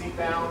 kilometers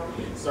seabound.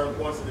 Certain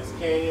points of this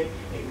canyon,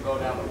 it can go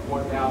down to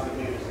 4,000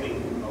 meters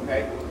deep,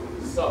 okay?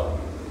 So,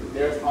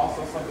 there's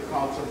also something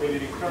called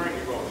turbidity current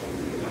erosion.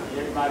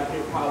 Everybody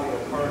here probably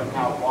have heard of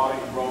how water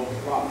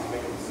erodes rocks,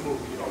 making them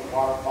smooth,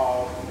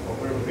 waterfalls or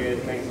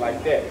riverbeds, things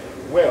like that.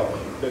 Well,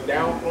 the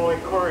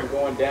downflowing current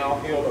going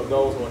downhill of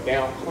those or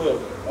down cliff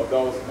of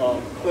those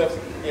cliffs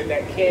in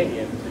that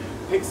canyon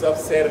picks up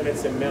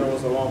sediments and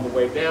minerals along the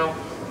way down.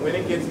 When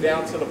it gets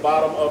down to the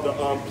bottom of the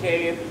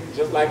canyon,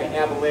 just like an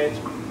avalanche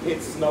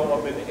hits snow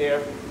up in the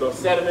air, those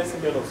sediments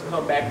and minerals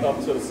come back up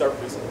to the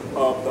surface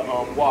of the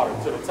water,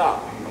 to the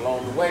top.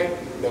 Along the way,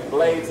 the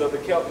blades of the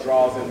kelp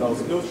draws in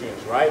those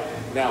nutrients, right?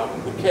 Now,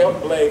 the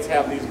kelp blades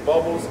have these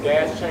bubbles,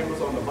 gas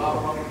chambers on the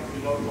bottom of them.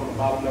 You notice on the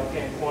bottom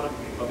left-hand corner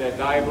of that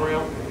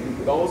diagram.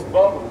 Those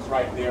bubbles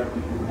right there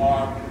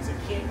are to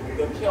keep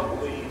the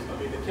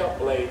kelp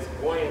blades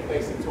buoyant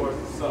facing towards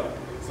the sun,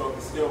 so it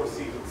can still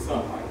receive the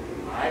sunlight,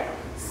 all right?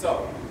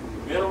 So,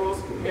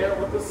 minerals paired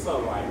with the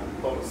sunlight,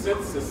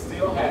 photosynthesis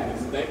still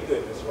happens, thank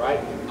goodness, right?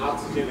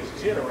 Oxygen is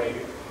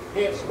generated,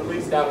 hence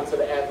released out into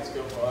the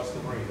atmosphere for us to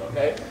breathe,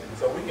 okay?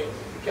 So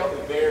kelp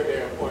is very,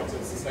 very important to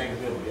the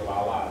sustainability of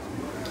our lives.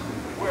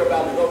 We're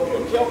about to go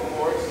through a kelp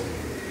course.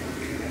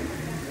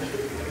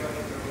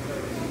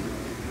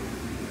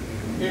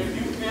 If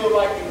you feel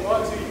like you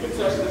want to, you can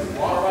touch this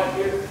water right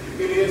here.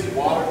 It is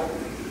water.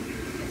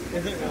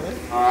 Is it really?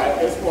 All right,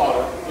 it's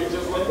water. It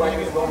just looks like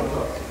it's going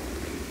up.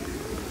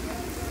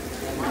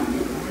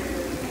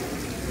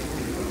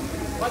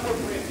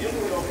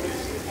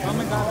 Oh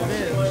my God, it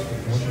is.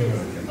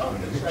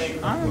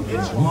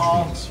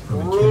 Nutrients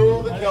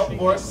Through the kelp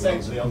course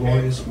safely, a okay?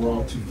 glorious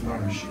world to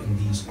flourish in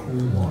these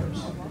cool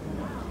waters.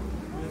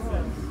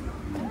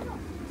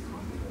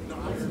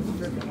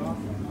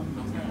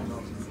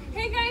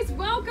 Hey guys,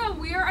 welcome!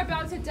 We are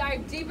about to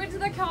dive deep into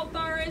the kelp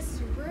forest.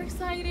 Super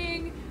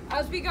exciting.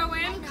 As we go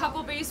in,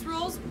 couple base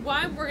rules.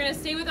 One, we're gonna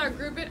stay with our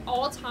group at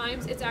all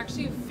times. It's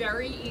actually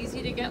very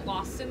easy to get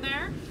lost in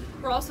there.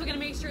 We're also gonna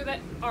make sure that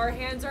our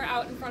hands are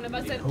out in front of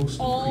us at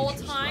all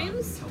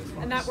times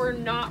and that we're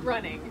not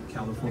running.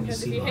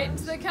 Because if you hit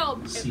into the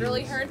kelp, it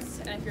really hurts,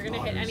 and if you're gonna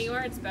hit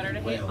anywhere, it's better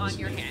to hit on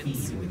your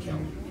hands.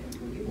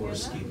 Or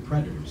escape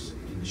predators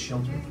in the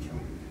shelter of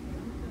kelp.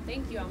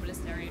 Thank you,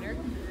 ominous narrator.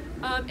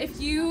 If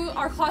you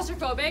are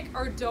claustrophobic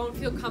or don't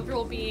feel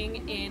comfortable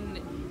being in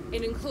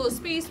an enclosed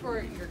space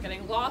where you're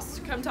getting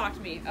lost, come talk to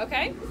me,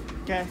 okay?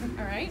 Okay.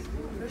 All right.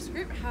 First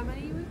group, how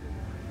many you?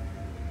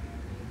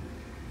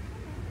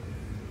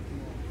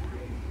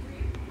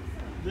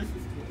 This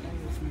is cool.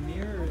 This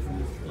mirrors and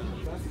this stuff.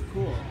 That's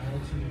cool.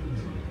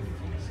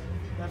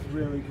 That's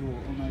really cool.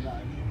 Oh my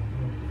God.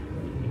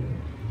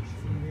 It's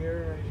a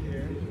mirror right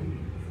here.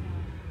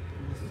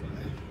 This way.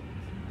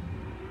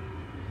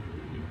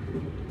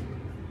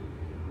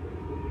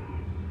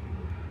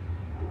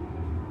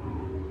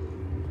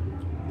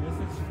 This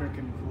is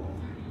freaking cool.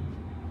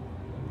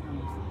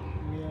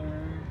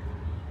 Mirror.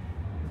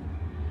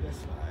 This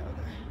way.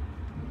 Okay.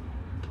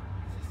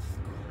 This is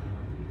cool.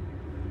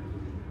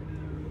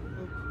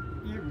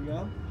 Here we go.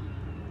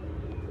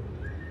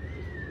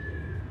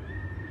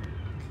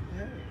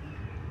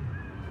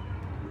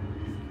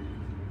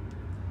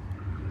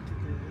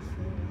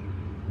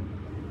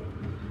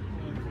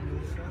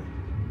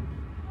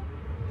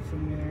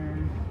 in there.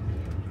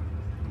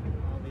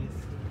 All these.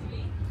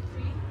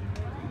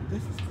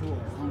 This is cool,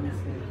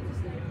 honestly.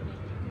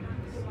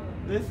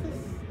 This is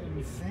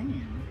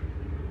insane.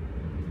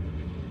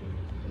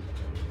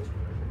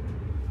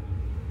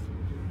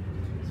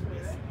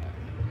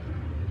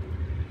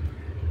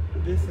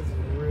 This is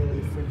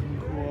really freaking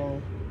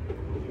cool.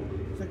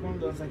 It's like one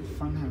of those like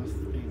funhouse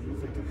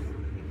things. Like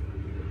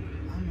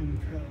I'm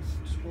impressed.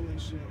 Holy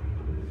shit.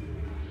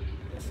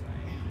 This way.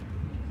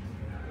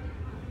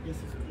 This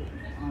is cool,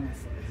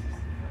 honestly.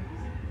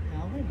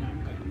 How have I not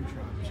gotten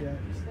trapped yet?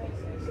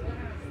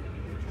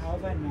 How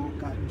have I not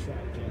gotten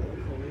trapped yet?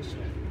 Holy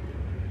shit.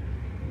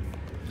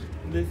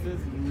 This is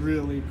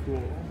really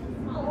cool.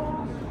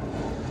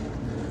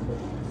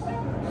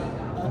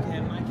 Okay,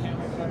 my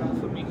camera cut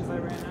off of me because I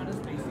ran out of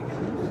space again.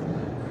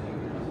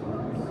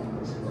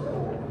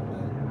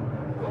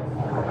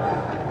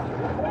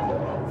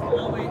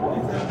 Oh wait,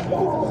 is that a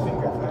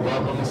finger flag?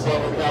 Welcome to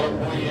Southern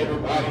California,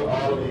 everybody.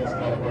 All of these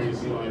California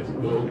sea lions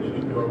go in the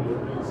New York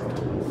movements.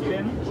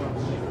 Spin?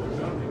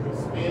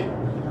 Spin.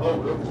 Oh,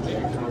 good.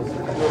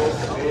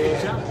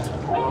 Jump.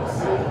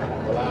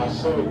 Well, I'll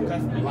show you.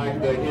 Like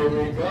the here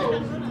we go.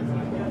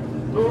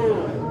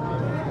 Boom.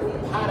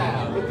 Hot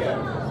out. Look at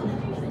it.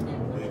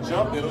 You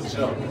jump, it'll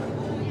jump.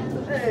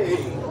 Hey.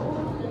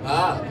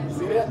 Ah,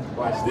 see that?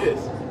 Watch this.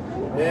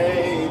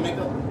 Hey,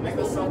 make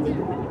us something.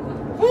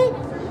 Whoop.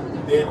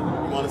 Then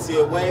you want to see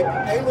it wave?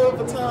 Hey, Louis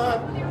Vuitton.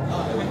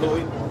 Hi,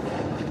 Louis.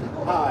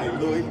 Hi,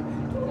 Louis.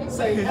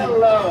 Say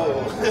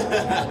hello.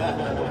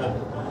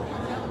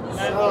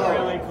 That's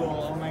really cool.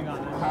 Oh my god.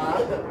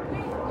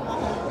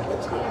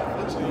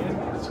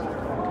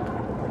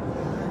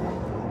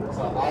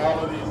 So all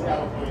of these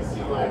California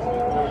sea lions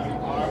before you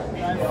are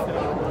female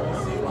California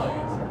sea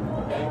lions.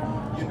 Okay?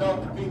 You know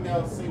the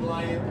female sea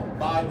lion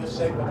by the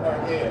shape of her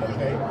head,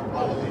 okay?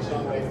 All of these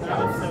young ladies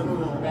have so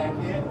cool back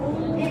in.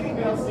 Any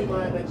male sea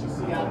lion that you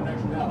see out there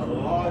have a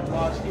large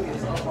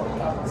head up on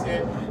top of his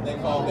head, they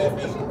call that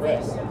being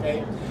breast,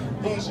 okay?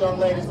 These young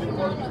ladies,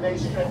 they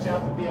stretch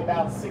out to be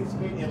about 6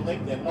 feet in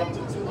length and up to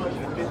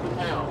 250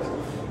 pounds.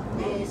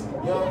 These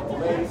young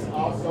ladies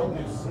also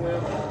can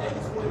swim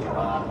at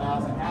 25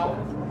 miles an hour.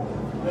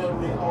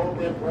 Literally hold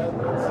their breath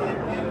for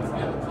 10 minutes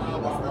at a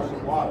time while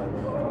underwater.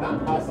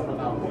 Not by some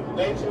anomaly of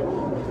nature,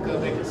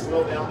 because they can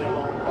slow down their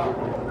own clock,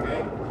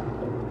 okay?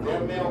 Their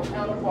male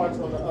counterparts,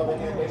 on the other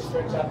hand, they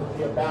stretch out to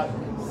be about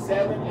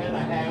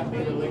 7.5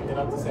 feet in length and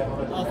up to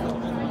 700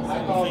 pounds.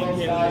 I call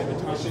those guys the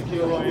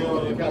Shaquille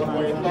O'Neal in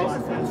California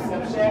Coast. I'm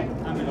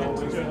an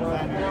extra designer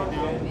right now.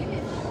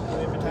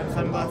 Louis Vuitton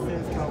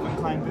sunglasses, Calvin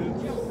Klein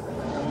boots.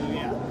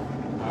 Yeah.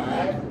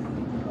 Alright.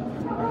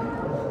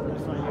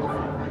 That's why he was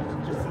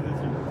saying. Just so there's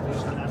no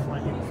confusion, that's why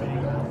he was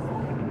saying that.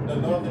 The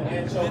northern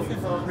anchovy This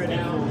is comes pretty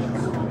down cool. to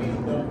the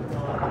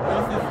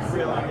This is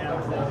really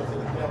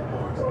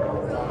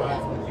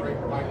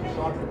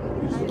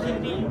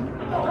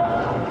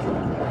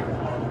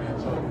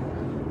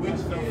which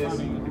so is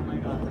funny. Oh my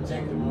god.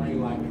 protected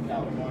marine life in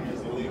California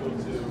is illegal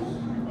to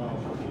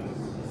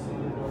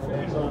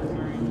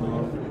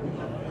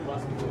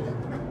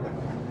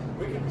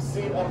we can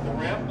proceed up the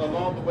ramp.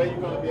 Along the way, you're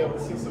going to be able to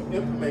see some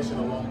information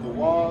along the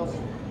walls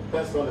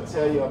that's going to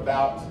tell you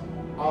about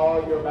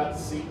all you're about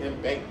to see in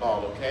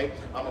Bankball, okay?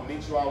 I'm going to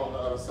meet you all on the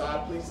other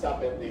side. Please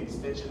stop at the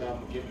extension. I'm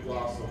going to give you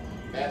all some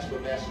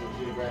National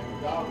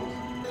Geographic goggles.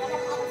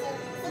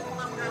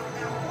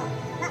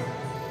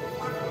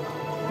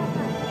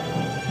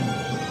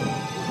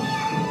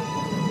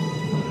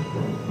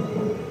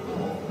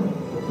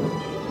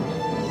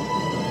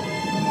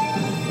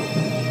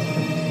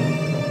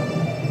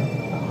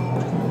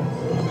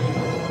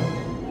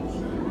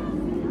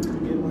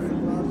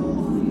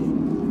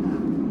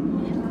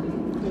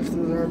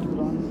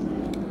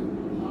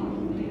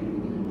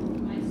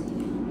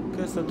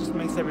 So it just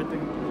makes everything.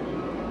 You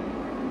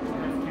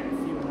guys can't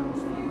see what I'm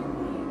saying.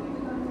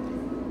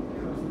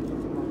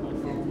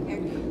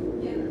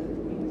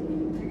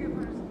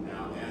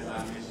 Now, as I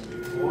mentioned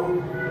before,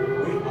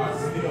 we are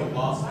still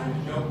lost in the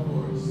kelp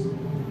forest.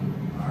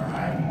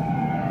 Alright?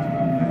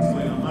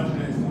 Between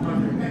 100 and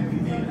 250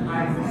 feet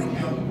high, this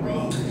kelp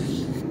grows.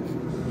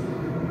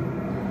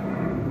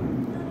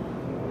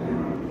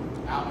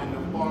 Out in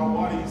the far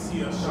water, you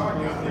see a shark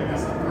out there.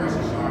 That's a thresher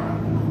shark.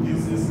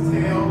 Uses his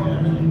tail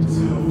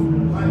to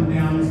hunt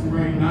down this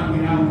prey, knock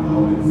it out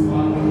cold, and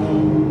swallow it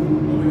whole.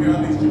 Over here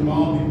are these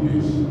Jabaldi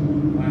fish.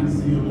 I can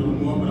see a little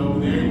more, but over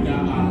there you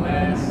got our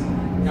last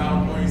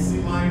California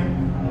sea lion.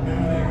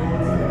 Remember, they go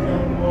into the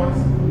kelp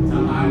forest to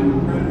hide from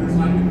predators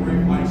like the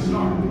great white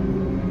shark.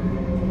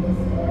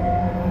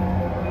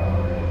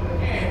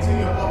 And to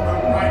your upper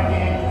right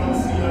hand, you're going to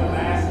see your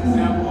last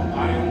example of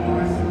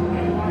bioluminescent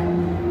marine life.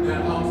 That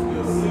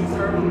hawksbill sea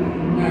turtle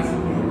has a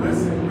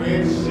fluorescent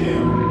red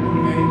shell.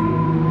 Okay?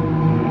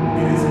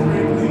 It is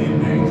critically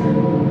endangered.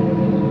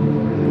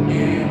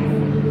 And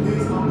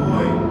please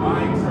avoid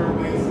buying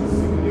turtles and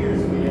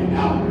souvenirs when you're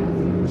out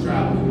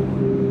traveling.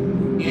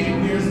 And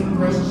here's the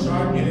pressure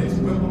shark and its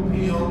whipple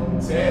peel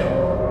tail.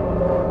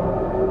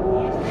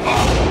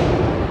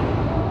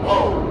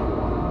 Whoa!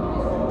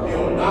 Peel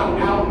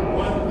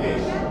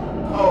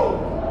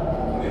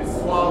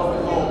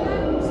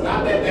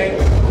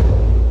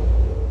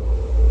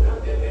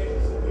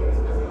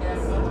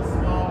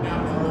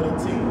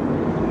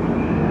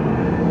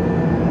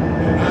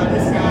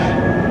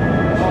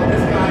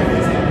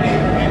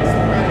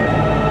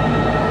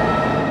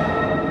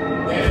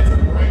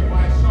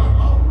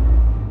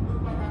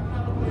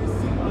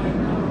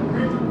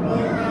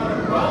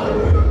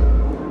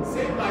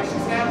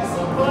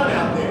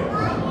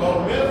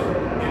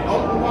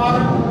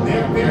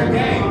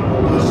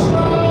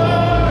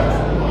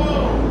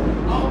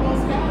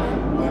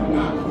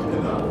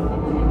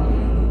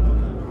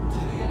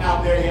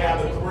out there you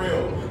have the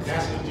krill.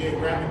 National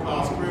Geographic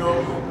calls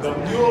krill the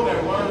mule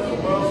that runs the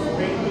world's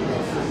great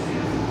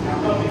ecosystem. Now,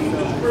 coming in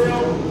this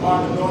krill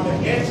are the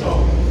northern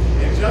anchovy.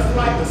 And just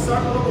like the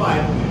circle of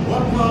life,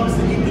 what comes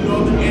to eat the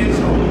northern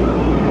anchovy?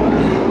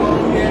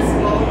 Oh yes,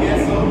 oh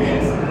yes, oh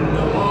yes.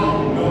 The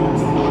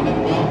long-nosed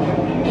polypod.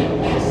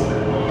 This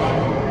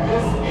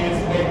is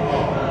a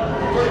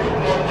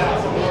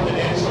 34,000 northern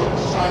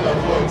anchovies trying to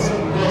avoid 2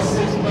 or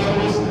 6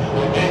 members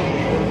or maybe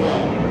even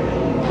one.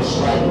 The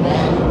striped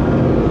marker.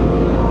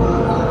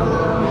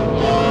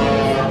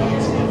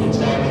 These different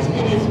targets,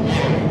 it is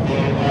very,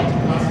 very hard to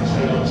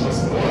concentrate on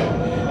just one.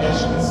 As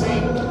you can see,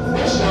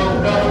 this young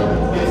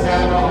fellow is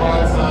having a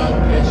hard time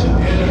catching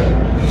dinner.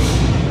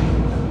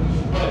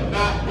 But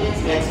not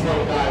these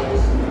expert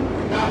divers.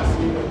 Not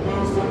Stephen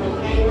Bruce with the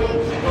penguin,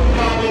 but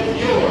common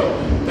viewer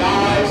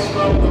dives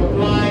from the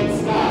blind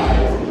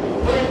skies,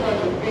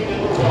 300 feet in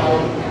the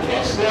water,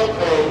 catch their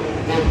prey,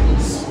 then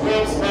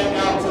swims back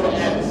out to the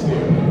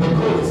atmosphere. The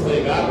coolest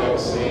thing I've ever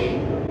seen.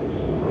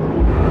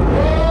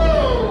 Whoa!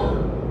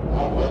 I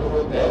wonder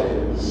what that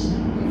is.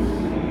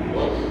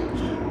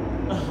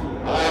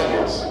 I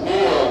was born.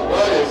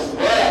 What is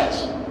that?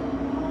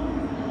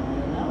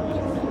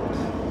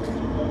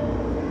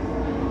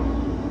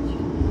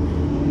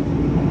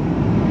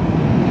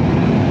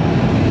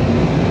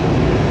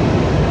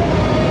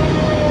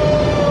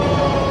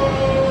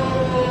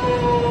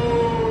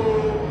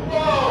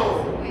 Whoa!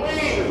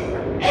 Wait!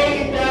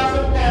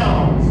 80,000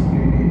 pounds.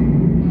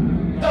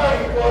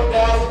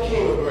 34,000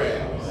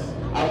 kilograms.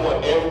 I want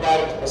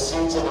everybody to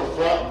proceed to the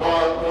front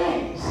bar,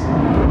 please.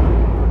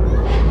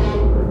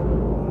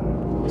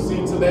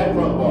 Proceed to that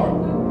front bar.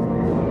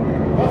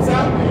 What's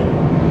out there?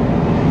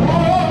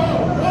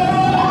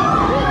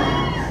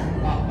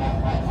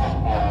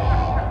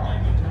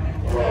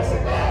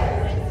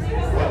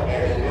 Yes, what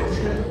area is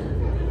it?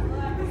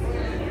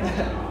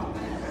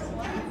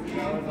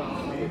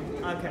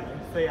 Okay,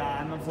 so yeah,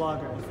 I'm a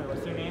vlogger, so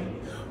what's your name?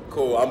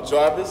 Cool, I'm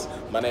Jarvis.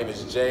 My name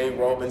is Jay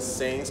Robin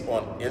Sings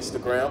on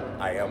Instagram.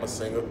 I am a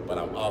singer, but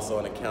I'm also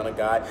an encounter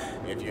guide.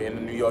 If you're in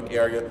the New York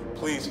area,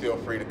 please feel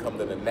free to come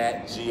to the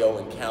Nat Geo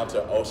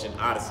Encounter Ocean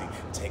Odyssey.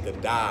 Take a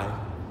dive.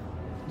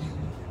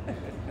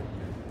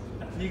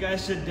 You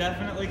guys should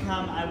definitely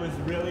come. I was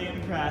really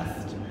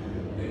impressed.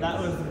 That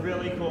was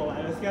really cool.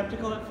 I was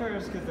skeptical at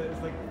first because it was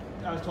like,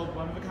 I was told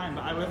one of a kind,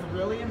 but I was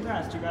really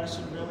impressed. You guys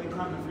should really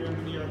come if you're in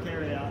the New York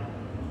area.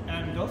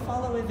 And go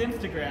follow his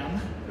Instagram.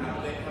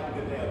 Have a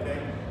good day, okay?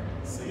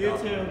 See You y'all.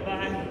 too,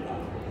 bye.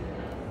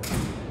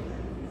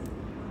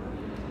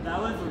 That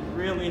was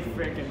really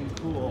freaking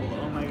cool.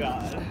 Oh my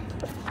god.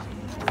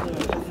 So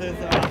this is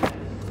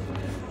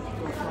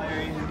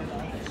flying.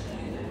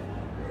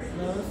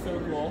 That was so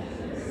cool.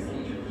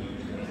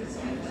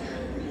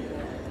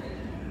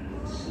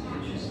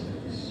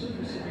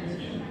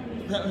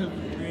 That was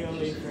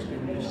really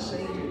freaking cool.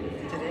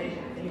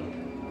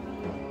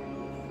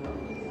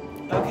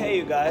 Okay,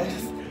 you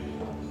guys.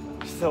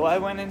 So I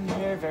went in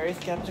here very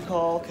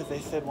skeptical because they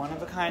said one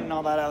of a kind and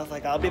all that. I was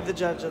like, I'll be the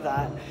judge of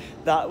that.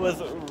 That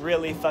was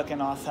really fucking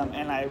awesome,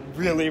 and I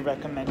really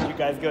recommend you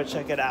guys go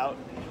check it out.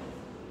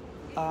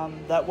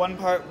 That one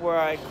part where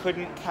I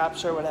couldn't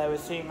capture what I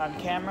was seeing on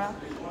camera,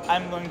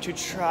 I'm going to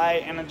try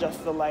and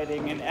adjust the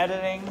lighting and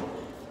editing.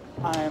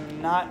 I'm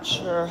not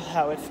sure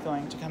how it's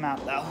going to come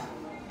out though.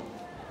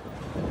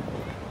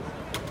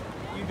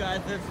 You guys,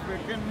 there's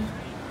freaking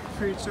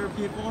preacher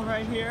people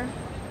right here.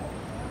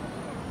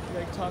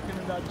 Like talking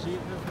about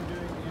Jesus and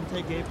doing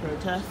anti-gay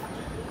protests.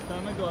 So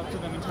I'm gonna go up to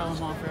them and tell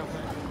them off real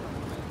quick.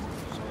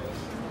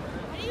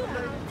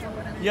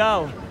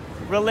 Yo,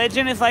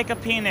 religion is like a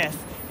penis.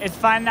 It's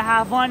fine to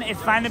have one,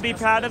 it's fine to be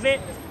proud of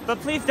it, but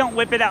please don't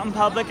whip it out in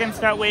public and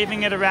start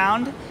waving it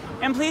around.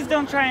 And please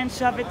don't try and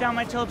shove it down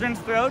my children's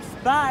throats.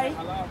 Bye.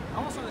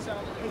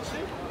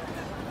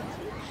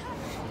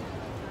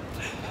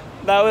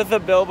 That was a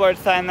billboard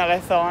sign that I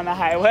saw on a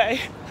highway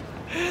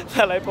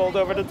that I pulled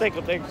over to take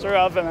a picture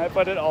of, and I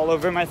put it all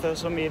over my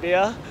social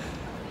media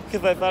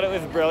because I thought it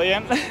was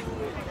brilliant.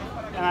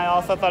 And I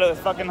also thought it was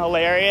fucking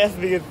hilarious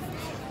because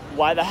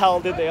why the hell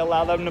did they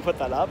allow them to put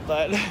that up?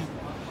 But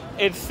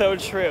it's so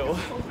true.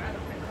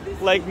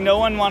 Like, no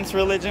one wants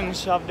religion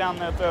shoved down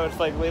their throats.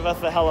 Like, leave us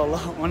the hell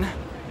alone.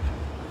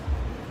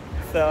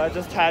 So I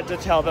just had to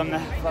tell them to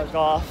fuck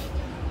off.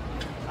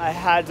 I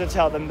had to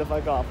tell them to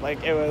fuck off.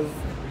 Like, it was...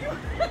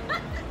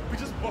 We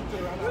just booked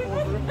it around that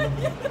whole room.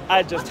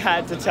 I just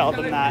had to tell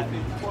them that.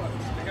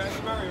 The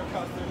guy's Mario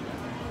costume.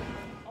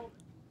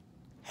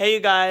 Hey you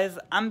guys,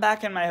 I'm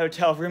back in my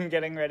hotel room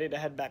getting ready to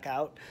head back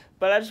out.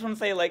 But I just want to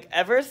say, like,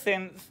 ever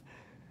since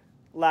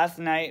last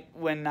night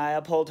when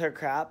Naya pulled her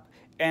crap,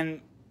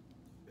 and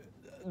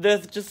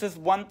there's just this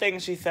one thing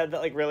she said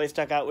that, like, really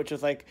stuck out, which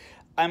was, like,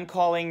 I'm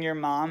calling your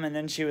mom, and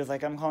then she was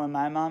like, I'm calling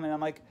my mom, and I'm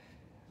like,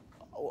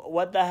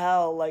 what the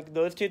hell? Like,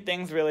 those two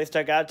things really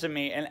stuck out to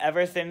me, and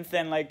ever since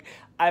then, like,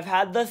 I've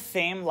had the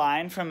same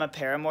line from a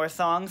Paramore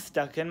song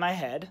stuck in my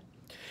head.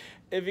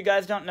 If you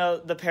guys don't know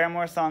the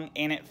Paramore song,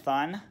 Ain't It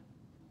Fun?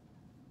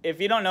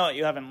 If you don't know it,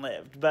 you haven't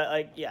lived, but,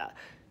 like, yeah.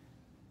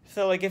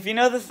 So, like, if you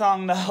know the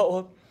song,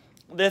 though,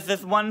 there's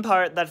this one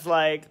part that's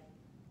like,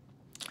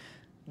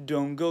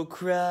 don't go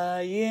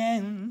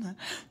crying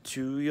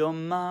to your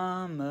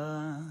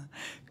mama,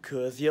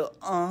 'cause you're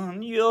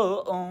on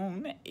your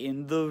own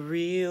in the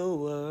real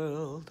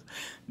world.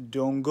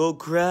 Don't go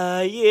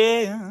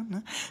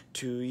crying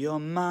to your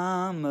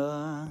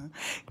mama,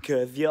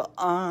 'cause you're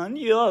on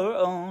your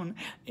own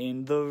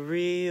in the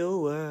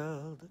real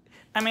world.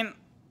 I mean,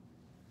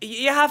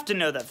 you have to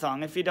know that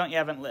song. If you don't, you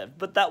haven't lived.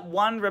 But that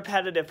one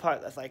repetitive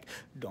part that's like,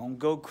 don't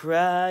go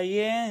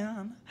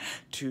crying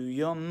to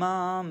your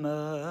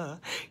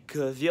mama,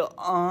 'cause you're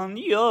on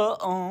your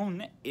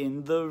own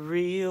in the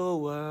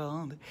real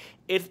world.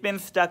 It's been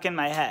stuck in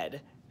my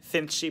head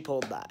since she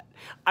pulled that.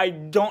 I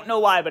don't know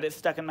why, but it's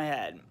stuck in my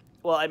head.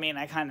 Well, I mean,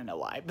 I kind of know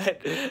why,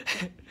 but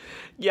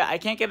yeah, I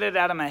can't get it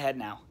out of my head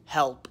now.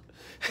 Help.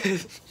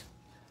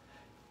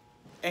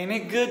 Ain't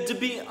it good to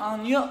be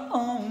on your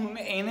own?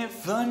 Ain't it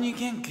fun? You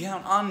can't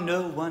count on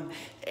no one.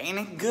 Ain't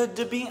it good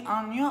to be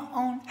on your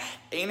own?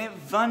 Ain't it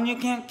fun? You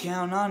can't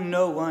count on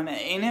no one.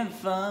 Ain't it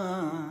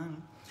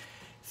fun?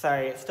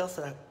 Sorry, it's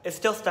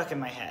still stuck in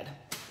my head.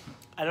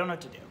 I don't know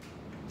what to do.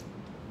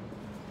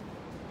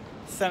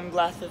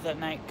 Sunglasses at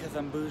night because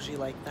I'm bougie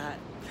like that.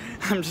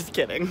 I'm just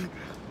kidding.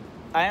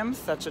 I am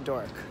such a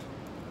dork.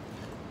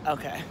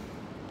 Okay.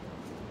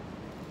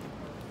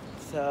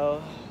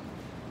 So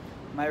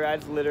my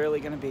ride's literally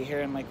gonna be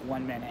here in like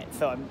 1 minute,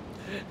 so I'm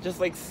just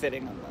like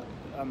sitting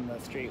on the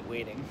street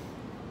waiting.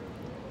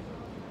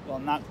 Well,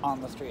 not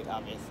on the street,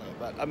 obviously,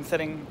 but I'm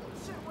sitting,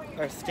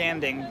 or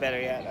standing, better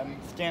yet. I'm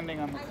standing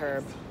on the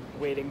curb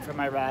waiting for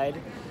my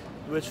ride,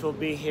 which will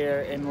be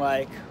here in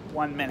like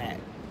 1 minute.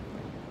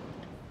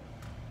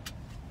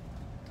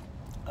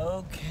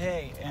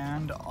 Okay,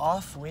 and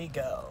off we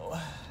go.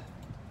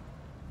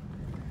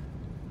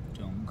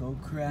 Don't go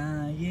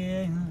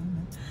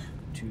crying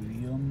to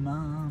your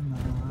mama,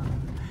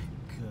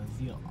 'cause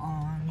you're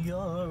on your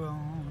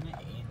own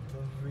in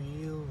the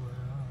real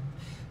world.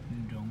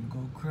 Don't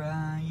go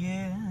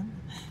crying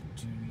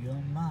to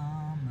your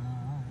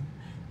mama,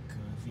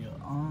 'cause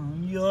you're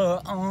on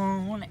your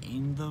own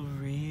in the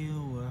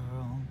real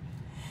world.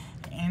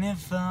 Ain't it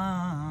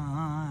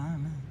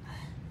fun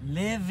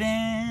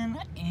living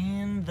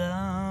in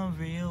the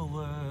real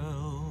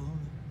world?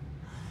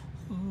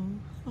 Ooh,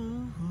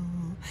 ooh,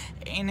 ooh.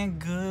 Ain't it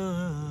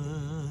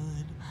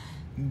good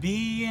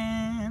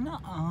being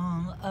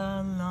all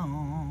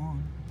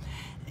alone?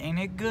 Ain't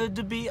it good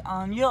to be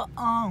on your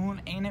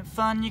own? Ain't it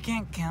fun? You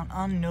can't count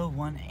on no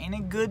one. Ain't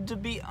it good to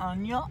be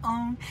on your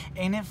own?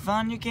 Ain't it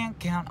fun? You can't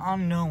count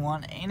on no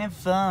one. Ain't it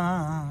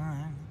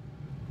fun?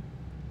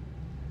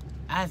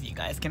 As you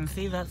guys can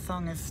see, that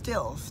song is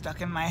still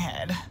stuck in my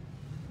head.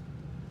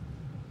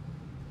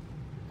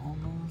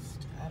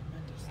 Almost at my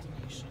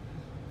destination.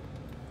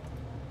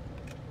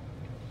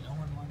 No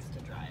one wants to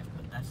drive,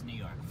 but that's New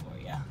York for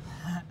you.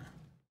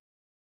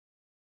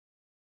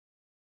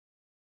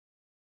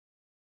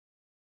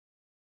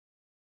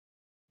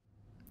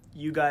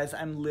 You guys,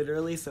 I'm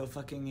literally so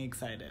fucking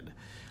excited.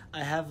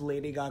 I have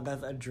Lady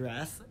Gaga's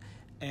address,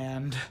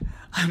 and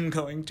I'm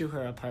going to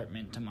her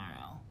apartment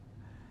tomorrow.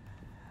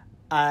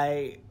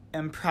 I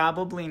am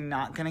probably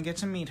not gonna get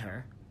to meet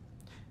her,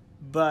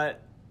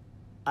 but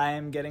I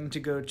am getting to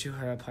go to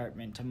her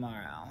apartment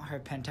tomorrow. Her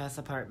penthouse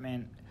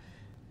apartment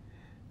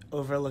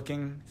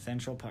overlooking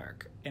Central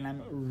Park, and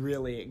I'm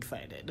really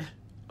excited.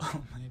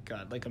 Oh my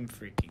god, like I'm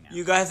freaking out.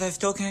 You guys, I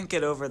still can't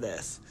get over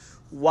this.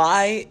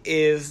 Why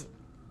is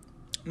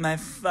my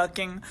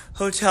fucking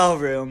hotel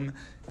room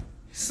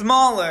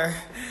smaller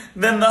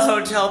than the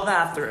hotel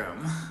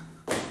bathroom?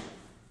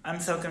 I'm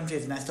so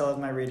confused, and I still have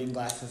my reading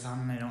glasses on,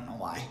 and I don't know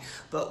why.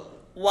 But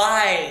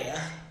why?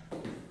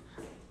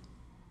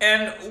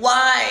 And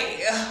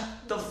why?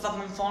 The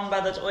fucking phone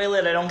by the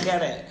toilet, I don't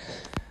get it.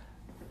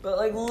 But,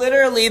 like,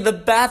 literally, the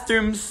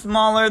bathroom's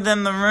smaller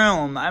than the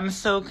room. I'm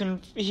so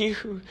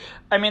confused.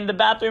 I mean, the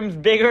bathroom's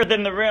bigger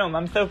than the room.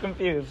 I'm so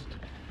confused.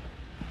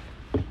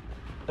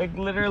 Like,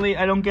 literally,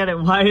 I don't get it.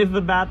 Why is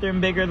the bathroom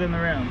bigger than the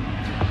room?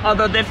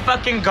 Although this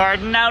fucking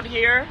garden out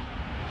here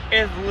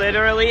is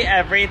literally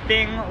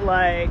everything.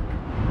 Like,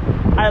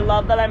 I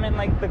love that I'm in,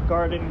 like, the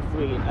garden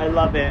suite. I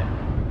love it.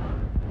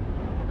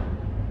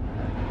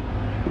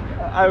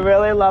 I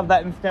really love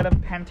that instead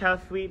of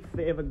penthouse suites,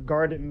 they have a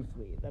garden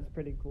suite. That's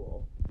pretty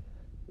cool.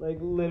 Like,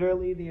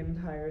 literally the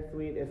entire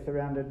suite is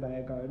surrounded by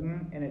a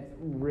garden, and it's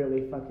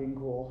really fucking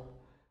cool.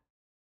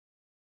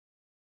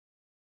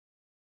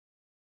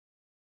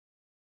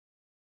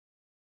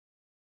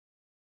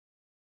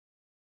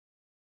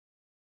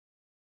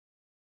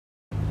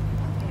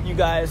 You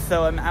guys,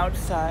 so I'm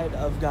outside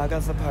of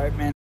Gaga's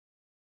apartment,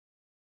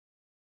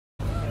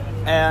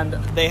 and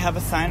they have a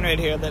sign right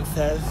here that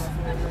says,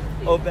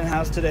 "Open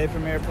house today,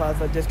 Premier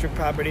Plaza, district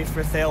properties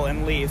for sale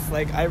and lease."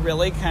 Like, I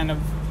really kind of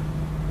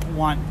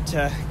want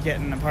to get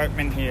an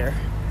apartment here.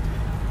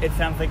 It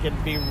sounds like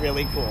it'd be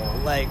really cool.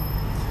 Like,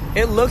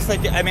 it looks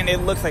like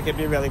it'd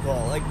be really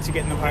cool. Like, to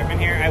get an apartment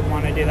here, I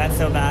want to do that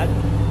so bad.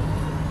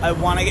 I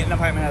want to get an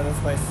apartment out of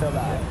this place so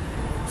bad.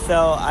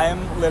 So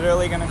I'm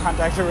literally gonna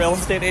contact a real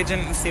estate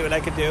agent and see what I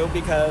could do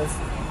because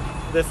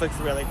this looks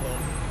really cool.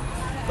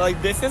 But,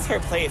 like, this is her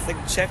place.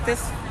 Like, check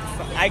this.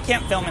 I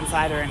can't film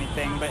inside or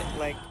anything, but,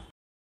 like...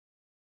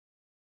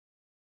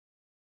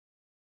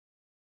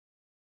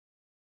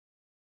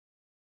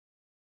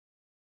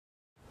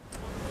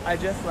 I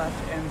just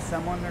left and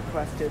someone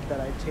requested that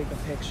I take a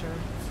picture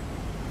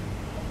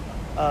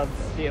of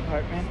the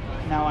apartment.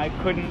 Now, I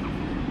couldn't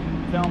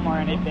film or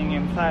anything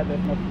inside.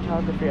 There's no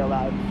photography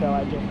allowed, so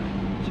I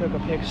just took a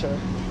picture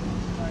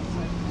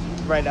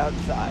right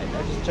outside.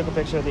 I just took a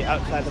picture of the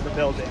outside of the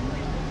building.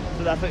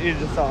 So that's what you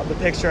just saw, the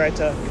picture I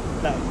took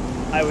that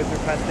I was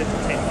requested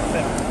to take.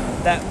 So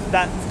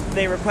that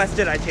they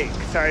requested I take.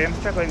 Sorry, I'm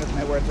struggling with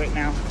my words right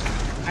now.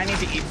 I need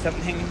to eat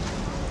something.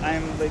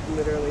 I'm like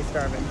literally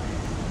starving.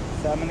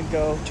 So I'm gonna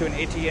go to an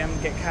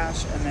ATM, get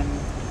cash, and then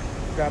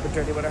grab a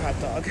dirty water hot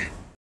dog.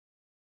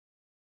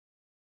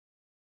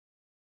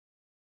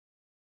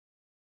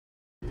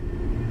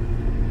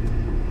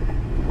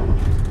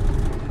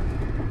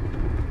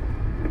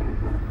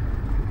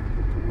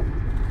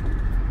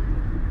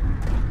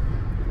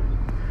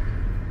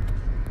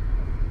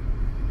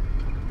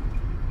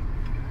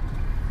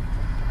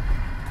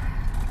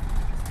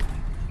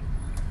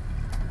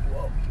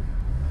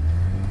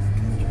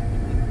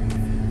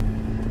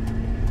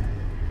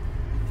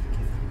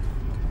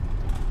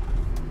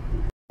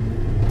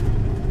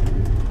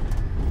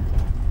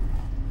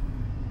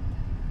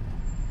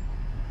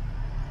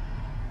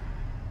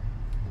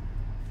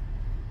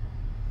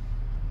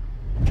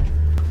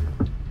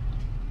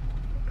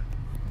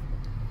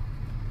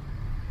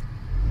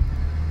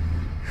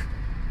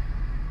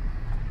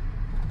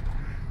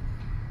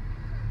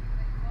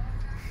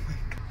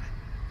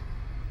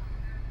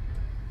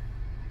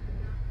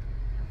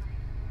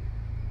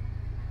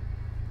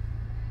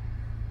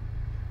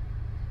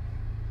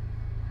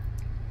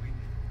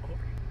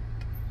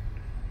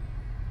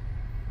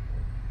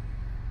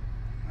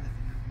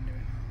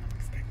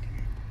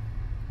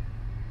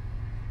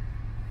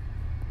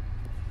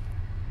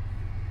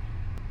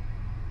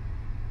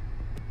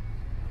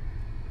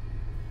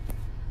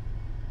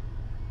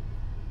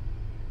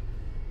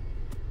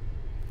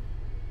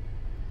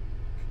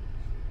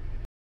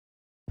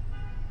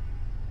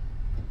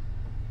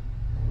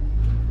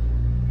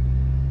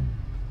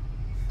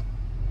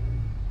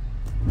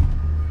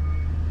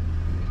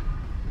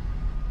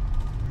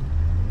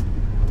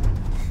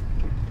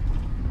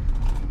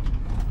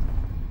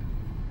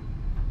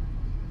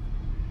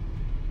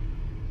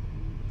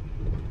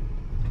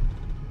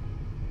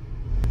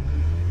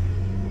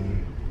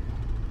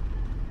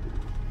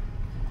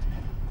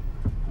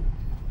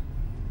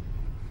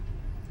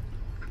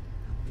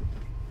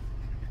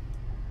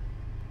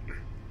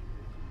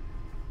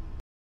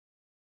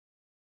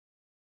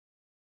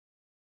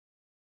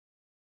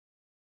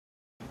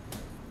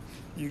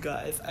 You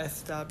guys, I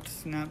stopped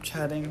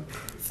Snapchatting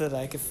so that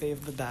I could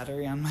save the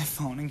battery on my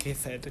phone in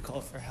case I had to call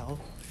for help.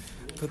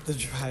 But the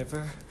cab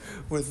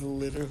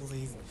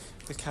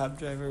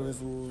driver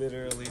was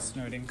literally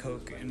snorting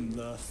coke in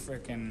the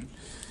frickin'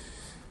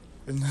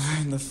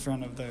 in the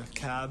front of the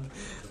cab.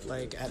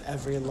 Like, at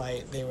every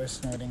light, they were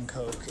snorting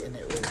coke, and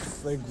it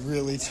was, like,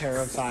 really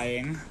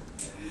terrifying.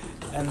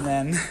 And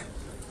then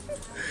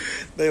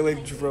they,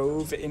 like,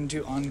 drove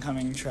into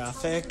oncoming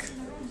traffic.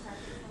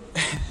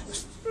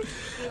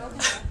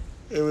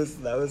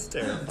 That was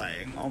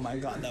terrifying. Oh my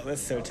god, that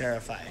was so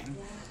terrifying.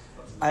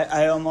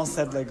 I almost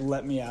said, like,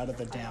 let me out of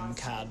the damn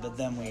cab, but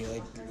then we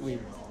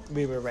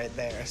were right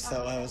there,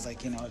 so I was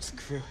like, you know,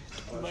 screw it.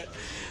 But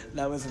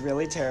that was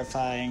really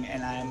terrifying,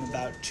 and I am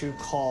about to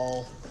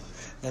call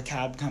the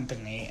cab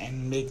company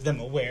and make them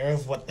aware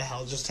of what the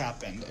hell just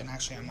happened. And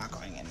actually, I'm not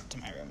going into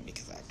my room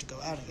because I have to go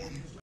out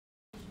again.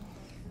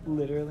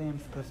 Literally, I'm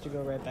supposed to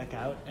go right back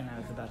out, and I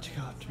was about to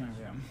go up to my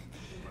room.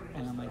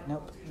 And I'm like,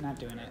 nope, not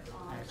doing it.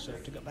 I actually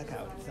have to go back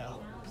out,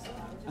 so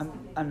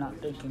I'm not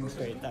thinking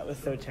straight. That was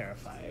so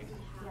terrifying.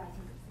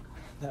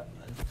 That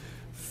was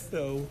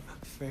so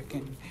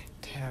freaking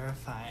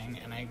terrifying,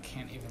 and I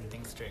can't even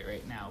think straight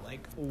right now.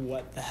 Like,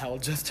 what the hell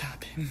just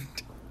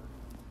happened?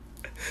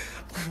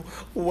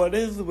 What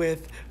is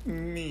with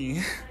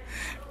me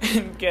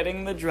and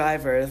getting the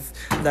drivers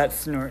that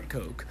snort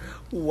coke?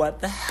 What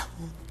the hell?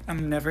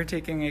 I'm never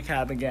taking a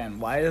cab again.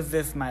 Why is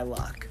this my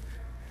luck?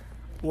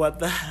 What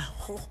the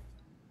hell?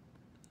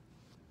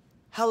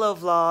 Hello,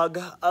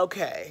 vlog.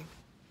 Okay.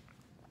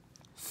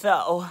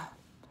 So,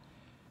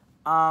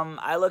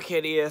 I look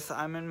hideous.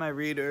 I'm in my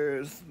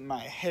readers. My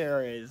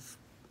hair is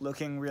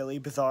looking really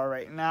bizarre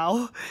right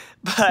now.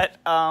 But,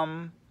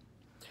 I'm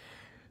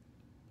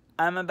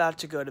about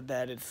to go to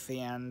bed. It's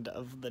the end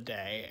of the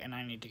day, and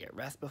I need to get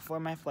rest before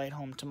my flight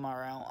home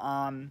tomorrow.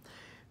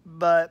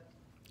 But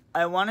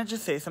I wanted to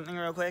say something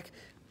real quick.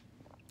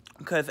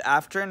 Because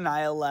after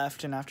Naya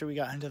left and after we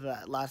got into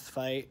that last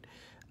fight,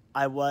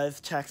 I was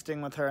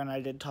texting with her, and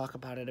I did talk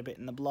about it a bit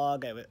in the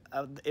blog.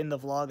 In the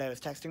vlog, I was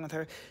texting with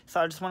her.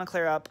 So I just want to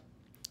clear up,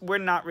 we're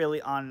not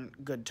really on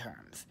good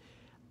terms.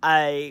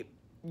 We're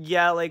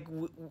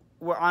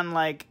on,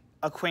 like,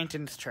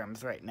 acquaintance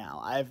terms right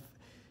now. I've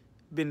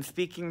been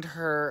speaking to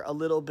her a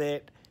little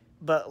bit,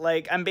 but,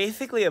 like, I'm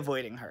basically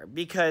avoiding her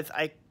because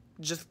I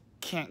just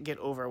can't get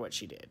over what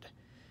she did.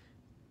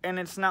 And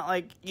it's not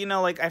like, you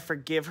know, like, I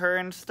forgive her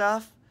and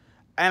stuff,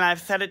 and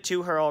I've said it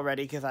to her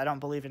already because I don't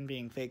believe in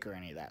being fake or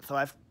any of that, so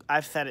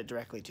I've said it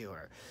directly to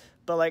her.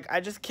 But, like, I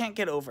just can't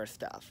get over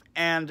stuff,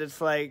 and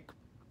it's like,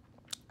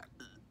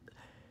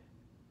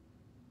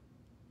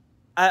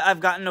 I've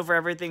gotten over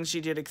everything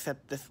she did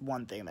except this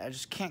one thing that I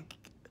just can't.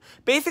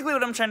 Basically,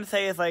 what I'm trying to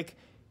say is, like,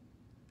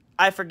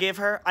 I forgive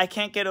her. I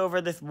can't get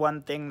over this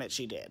one thing that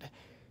she did,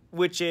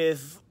 which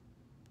is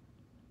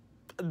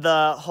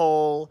the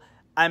whole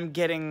I'm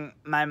getting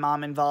my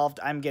mom involved,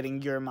 I'm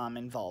getting your mom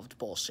involved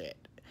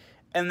bullshit.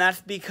 And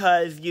that's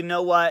because, you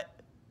know what?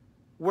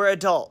 We're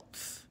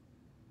adults.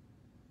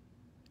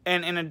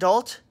 And an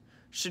adult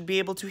should be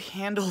able to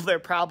handle their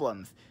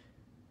problems.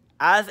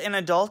 As an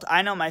adult,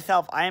 I know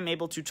myself, I am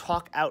able to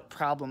talk out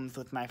problems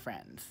with my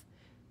friends.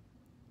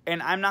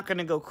 And I'm not going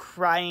to go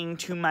crying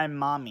to my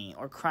mommy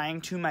or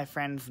crying to my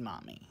friend's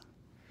mommy.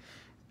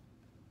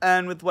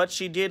 And with what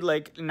she did,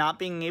 like, not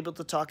being able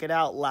to talk it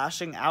out,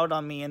 lashing out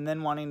on me, and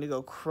then wanting to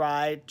go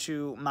cry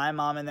to my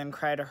mom and then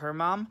cry to her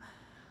mom,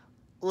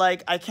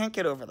 like, I can't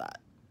get over that.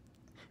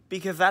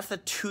 Because that's a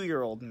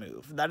 2-year-old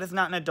move. That is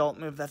not an adult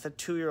move, that's a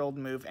 2-year-old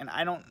move, and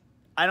I don't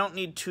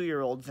need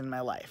 2-year-olds in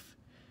my life.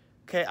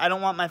 Okay, I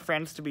don't want my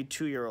friends to be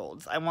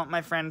 2-year-olds. I want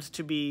my friends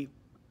to be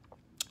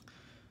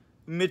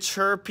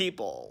mature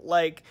people.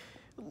 Like,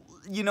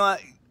 you know,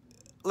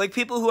 like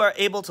people who are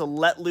able to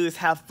let loose,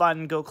 have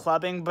fun, go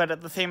clubbing, but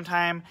at the same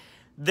time,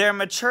 they're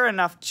mature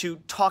enough to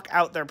talk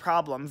out their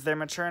problems. They're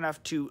mature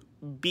enough to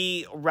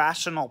be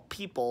rational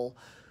people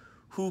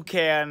who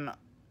can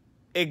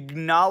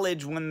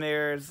acknowledge when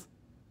there's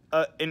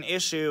an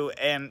issue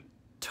and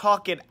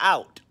talk it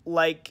out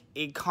like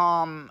a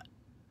calm,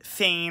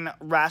 sane,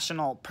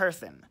 rational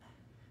person.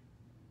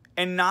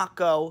 And not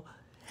go,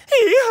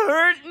 he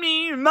hurt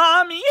me,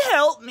 mommy,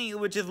 help me,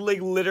 which is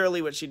like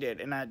literally what she did.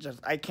 And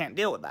I can't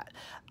deal with that.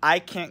 I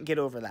can't get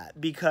over that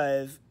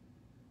because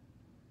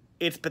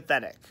it's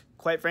pathetic.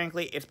 Quite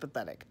frankly, it's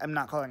pathetic. I'm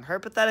not calling her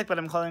pathetic, but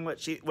I'm calling what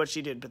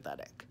she did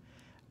pathetic.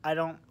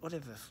 What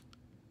is this?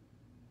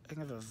 I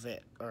think it's a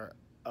zit, or,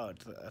 oh,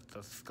 it's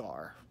a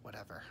scar,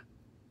 whatever.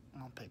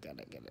 I'll pick it and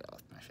get it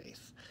off my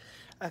face.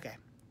 Okay.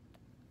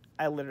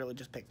 I literally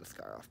just picked the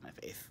scar off my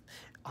face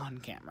on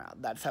camera.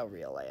 That's how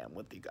real I am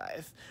with you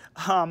guys.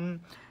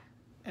 And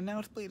now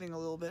it's bleeding a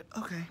little bit.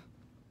 Okay.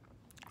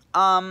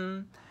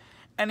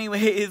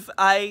 Anyways,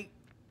 I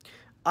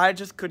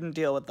just couldn't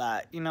deal with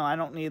that. You know, I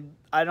don't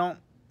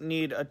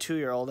need a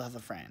 2-year-old as a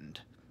friend.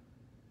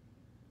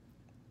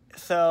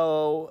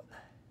 So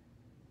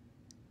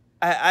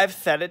I've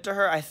said it to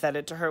her. I said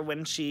it to her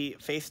when she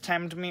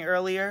FaceTimed me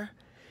earlier.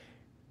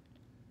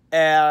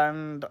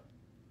 And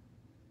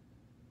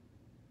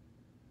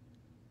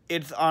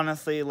it's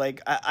honestly,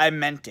 like, I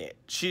meant it.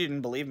 She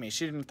didn't believe me.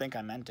 She didn't think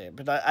I meant it.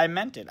 But I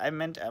meant it. I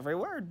meant every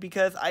word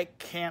because I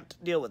can't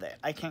deal with it.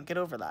 I can't get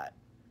over that.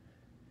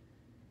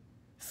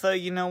 So,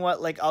 you know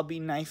what? Like, I'll be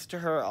nice to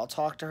her. I'll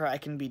talk to her. I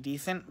can be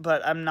decent.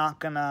 But I'm not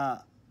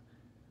gonna,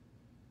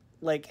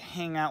 like,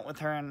 hang out with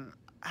her and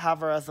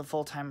have her as a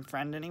full-time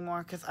friend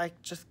anymore because I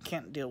just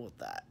can't deal with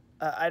that.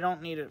 I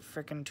don't need a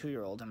freaking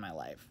 2-year-old in my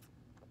life.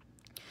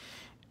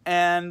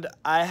 And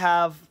I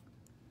have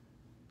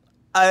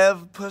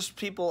pushed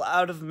people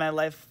out of my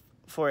life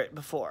for it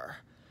before.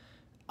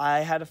 I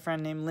had a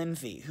friend named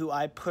Lindsay who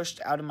I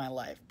pushed out of my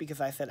life because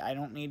I said I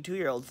don't need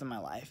 2-year-olds in my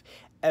life.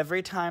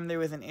 Every time there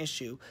was an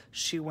issue,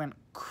 she went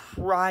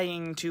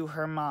crying to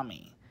her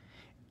mommy.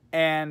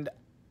 And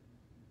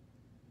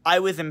I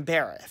was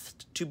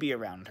embarrassed to be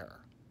around her.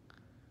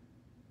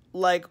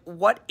 Like,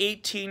 what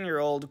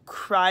 18-year-old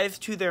cries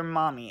to their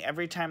mommy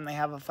every time they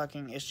have a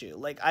fucking issue?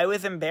 Like, I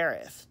was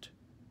embarrassed.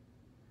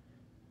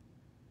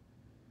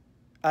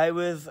 I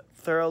was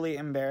thoroughly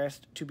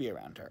embarrassed to be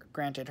around her.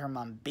 Granted, her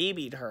mom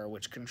babied her,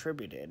 which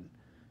contributed.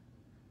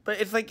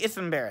 But it's, like, it's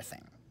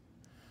embarrassing.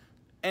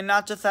 And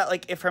not just that,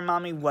 like, if her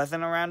mommy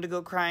wasn't around to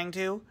go crying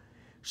to,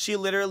 she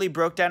literally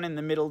broke down in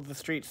the middle of the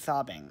street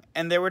sobbing.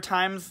 And there were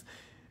times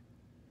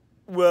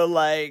where,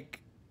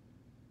 like,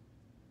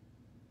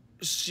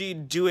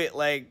 she'd do it,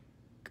 like,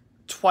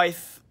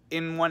 twice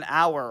in 1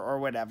 hour or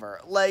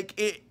whatever.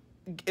 Like,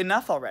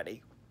 enough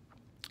already.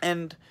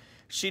 And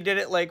she did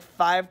it, like,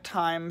 5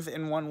 times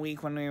in 1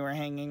 week when we were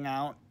hanging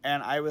out,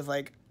 and I was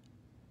like,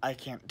 I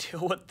can't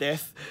deal with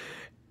this.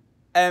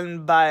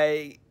 And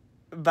by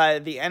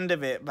the end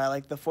of it, by,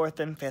 like, the 4th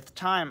and 5th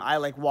time, I,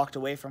 like, walked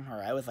away from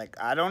her. I was like,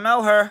 I don't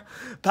know her.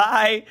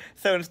 Bye.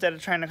 So instead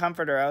of trying to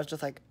comfort her, I was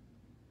just like,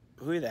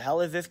 who the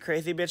hell is this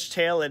crazy bitch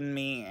tailing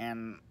me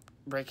and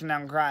breaking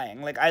down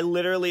crying? Like, I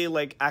literally,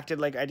 like, acted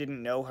like I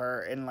didn't know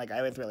her, and, like,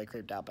 I was really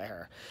creeped out by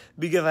her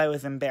because I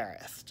was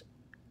embarrassed.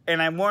 And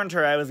I warned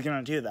her I was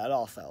going to do that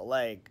also.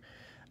 Like,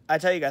 I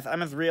tell you guys,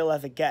 I'm as real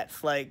as it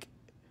gets. Like,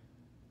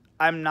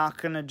 I'm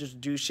not going to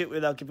just do shit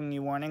without giving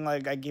you warning.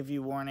 Like, I give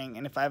you warning.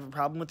 And if I have a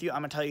problem with you,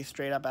 I'm going to tell you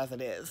straight up as it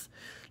is.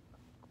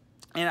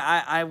 And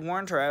I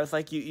warned her. I was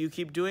like, you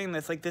keep doing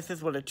this. Like, this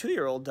is what a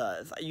 2-year-old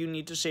does. You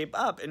need to shape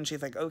up. And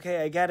she's like,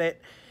 okay, I get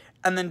it.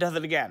 And then does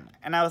it again.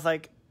 And I was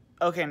like,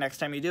 okay, next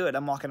time you do it,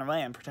 I'm walking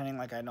away and pretending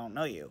like I don't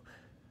know you.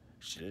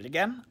 She did it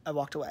again. I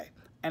walked away.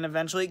 And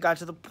eventually it got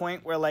to the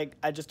point where, like,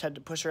 I just had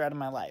to push her out of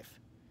my life.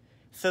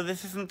 So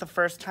this isn't the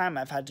first time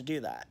I've had to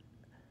do that.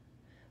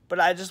 But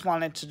I just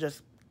wanted to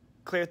just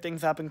clear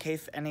things up in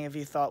case any of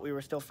you thought we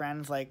were still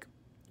friends. Like,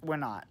 we're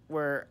not.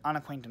 We're on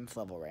acquaintance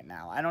level right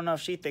now. I don't know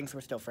if she thinks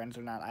we're still friends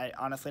or not. I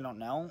honestly don't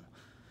know.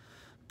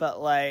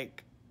 But,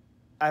 like,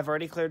 I've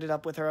already cleared it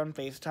up with her on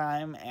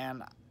FaceTime,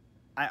 and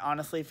I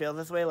honestly feel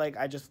this way. Like,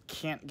 I just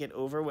can't get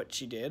over what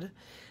she did.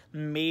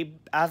 Maybe,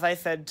 as I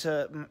said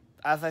to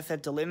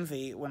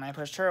Lindsay when I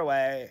pushed her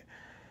away,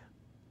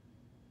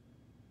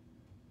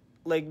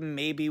 like,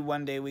 maybe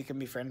one day we can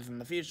be friends in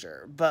the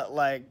future. But,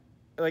 like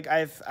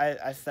I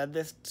said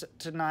this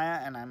to Naya,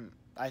 and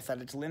I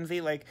said it to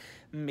Lindsay, like,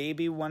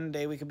 maybe one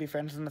day we could be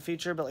friends in the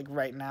future, but, like,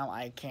 right now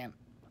I can't.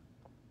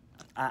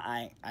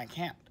 I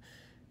can't.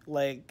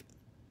 Like,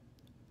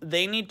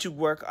 they need to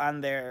work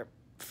on their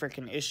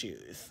freaking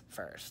issues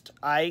first.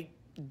 I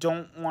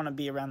don't want to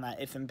be around that.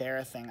 It's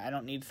embarrassing. I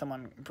don't need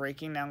someone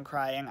breaking down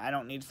crying. I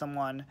don't need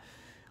someone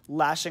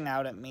lashing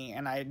out at me,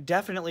 and I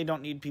definitely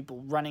don't need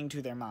people running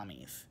to their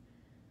mommies.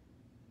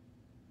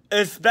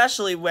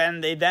 Especially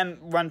when they then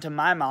run to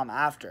my mom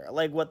after.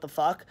 Like, what the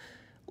fuck?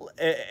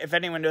 If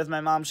anyone knows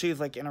my mom, she's,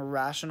 like, an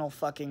irrational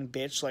fucking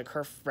bitch. Like,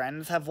 her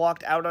friends have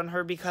walked out on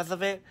her because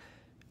of it.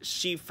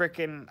 She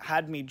freaking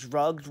had me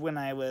drugged when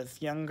I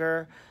was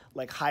younger.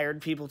 Like,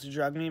 hired people to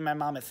drug me. My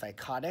mom is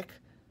psychotic.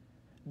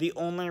 The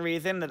only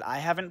reason that I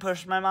haven't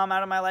pushed my mom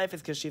out of my life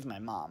is because she's my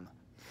mom.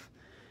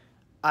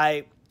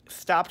 I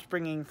stopped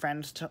bringing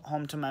friends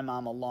home to my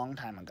mom a long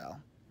time ago.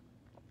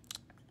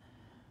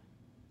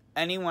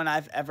 Anyone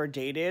I've ever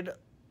dated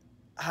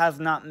has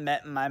not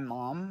met my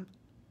mom.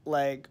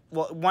 Like,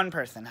 well, one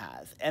person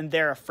has, and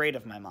they're afraid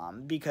of my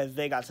mom because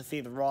they got to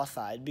see the raw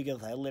side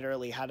because I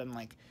literally had them,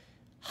 like,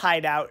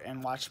 hide out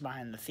and watch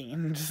behind the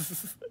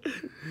scenes.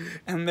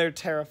 And they're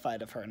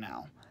terrified of her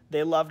now.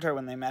 They loved her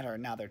when they met her,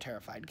 now they're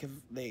terrified because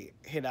they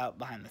hid out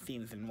behind the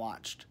scenes and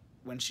watched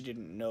when she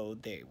didn't know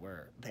they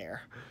were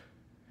there.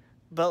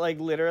 But, like,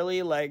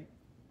 literally, like,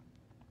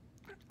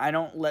 I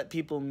don't let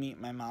people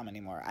meet my mom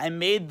anymore. I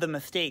made the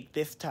mistake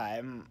this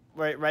time,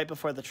 right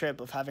before the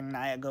trip, of having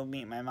Naya go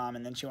meet my mom,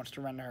 and then she wants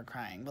to run to her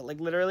crying. But, like,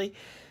 literally,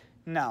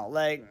 no.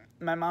 Like,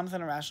 my mom's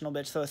an irrational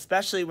bitch, so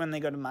especially when they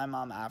go to my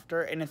mom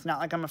after, and it's not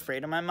like I'm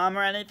afraid of my mom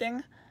or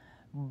anything,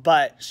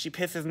 but she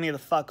pisses me the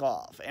fuck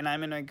off, and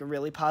I'm in, like, a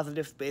really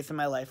positive space in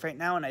my life right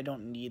now, and I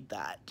don't need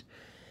that.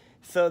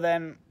 So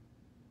then,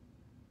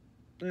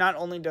 not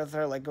only does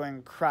her, like,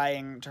 going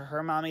crying to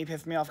her mommy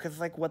piss me off, because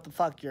it's like, what the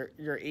fuck, you're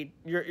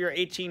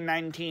 18,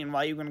 19,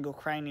 why are you gonna go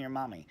crying to your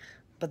mommy?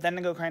 But then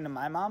to go crying to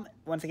my mom,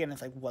 once again,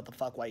 it's like, what the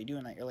fuck, why are you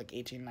doing that? You're, like,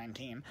 18,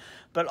 19.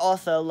 But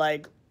also,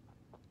 like,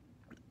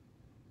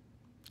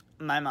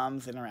 my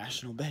mom's an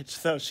irrational bitch,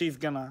 so she's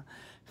gonna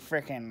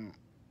frickin'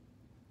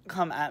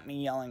 come at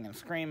me yelling and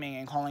screaming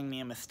and calling me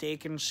a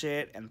mistake and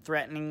shit and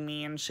threatening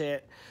me and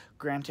shit.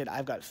 Granted,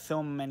 I've got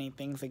so many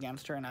things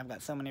against her and I've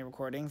got so many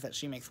recordings that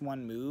she makes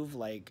one move,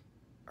 like,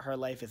 her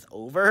life is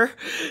over.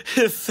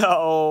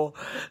 So,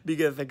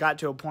 because it got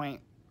to a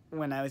point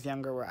when I was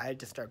younger where I had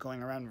to start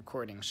going around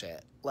recording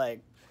shit.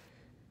 Like,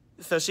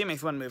 so she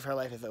makes one move, her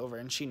life is over,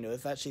 and she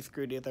knows that. She's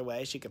screwed either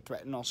way. She could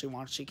threaten all she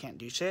wants. She can't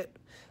do shit.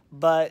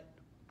 But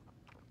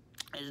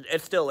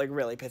it still, like,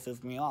 really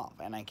pisses me off,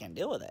 and I can't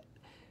deal with it.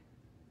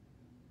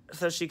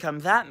 So she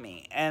comes at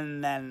me,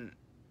 and then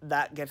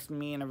that gets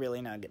me in a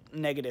really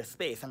negative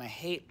space, and I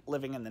hate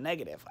living in the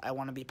negative. I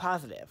want to be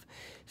positive.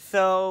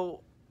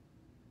 So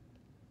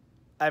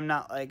I'm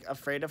not, like,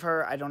 afraid of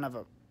her. I don't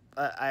have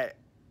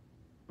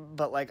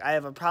but, like, I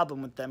have a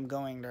problem with them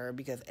going to her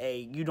because, A,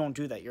 you don't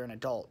do that. You're an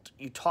adult.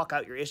 You talk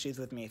out your issues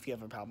with me if you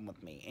have a problem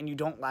with me, and you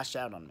don't lash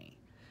out on me.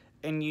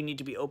 And you need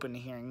to be open to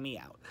hearing me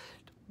out.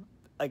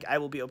 Like, I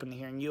will be open to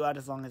hearing you out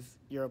as long as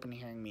you're open to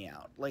hearing me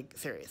out. Like,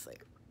 seriously.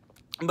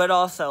 But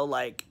also,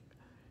 like,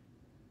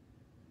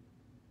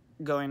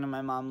 going to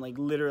my mom, like,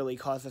 literally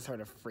causes her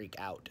to freak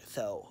out.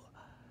 So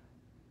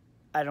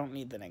I don't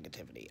need the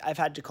negativity. I've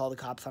had to call the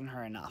cops on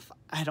her enough.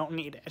 I don't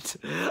need it.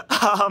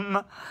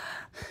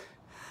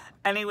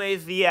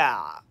 Anyways,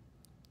 yeah.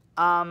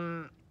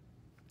 So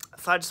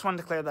I just wanted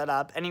to clear that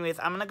up. Anyways,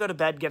 I'm gonna go to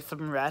bed, get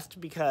some rest,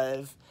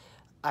 because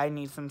I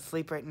need some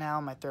sleep right now.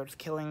 My throat's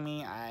killing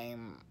me.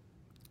 I'm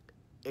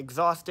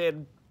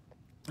exhausted.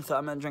 So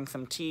I'm gonna drink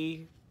some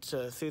tea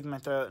to soothe my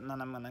throat, and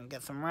then I'm gonna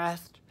get some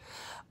rest.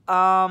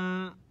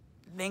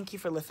 Thank you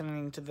for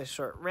listening to this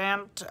short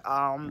rant.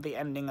 The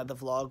ending of the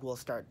vlog will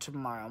start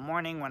tomorrow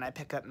morning when I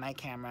pick up my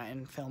camera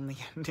and film the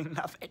ending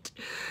of it.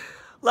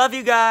 Love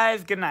you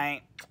guys. Good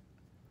night.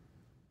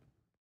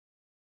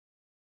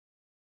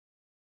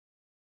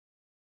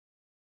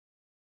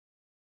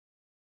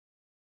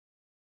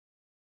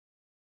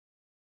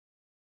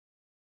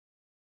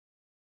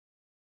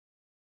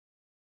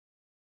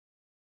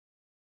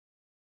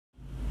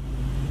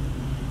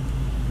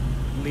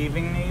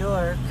 leaving New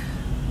York.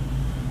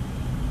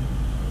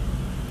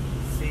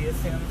 See you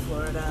soon,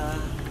 Florida.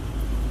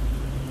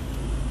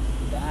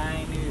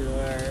 Bye, New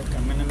York.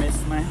 I'm gonna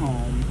miss my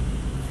home.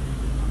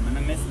 I'm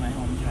gonna miss my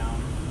hometown.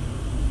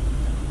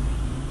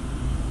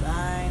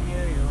 Bye,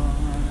 New York.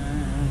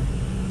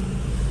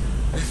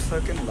 I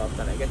fucking love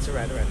that I get to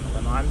ride around in the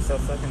limo. I'm so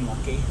fucking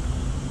lucky.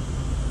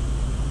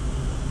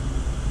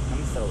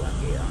 I'm so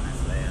lucky,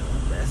 honestly. I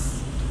love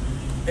this.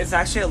 It's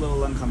actually a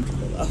little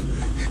uncomfortable, though.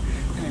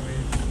 Anyway,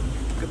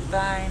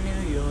 goodbye,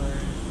 New York.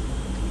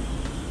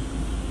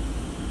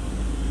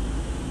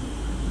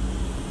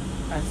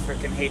 I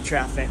freaking hate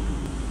traffic.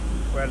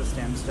 We're at a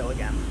standstill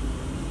again.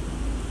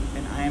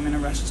 And I am in a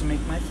rush to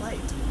make my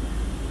flight.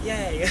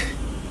 Yay!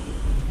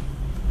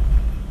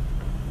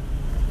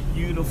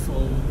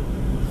 Beautiful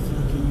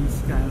fucking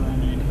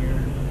skyline right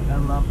here. I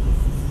love this.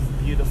 This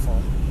is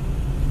beautiful.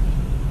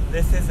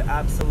 This is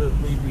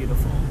absolutely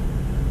beautiful.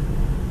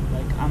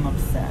 Like, I'm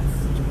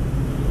obsessed.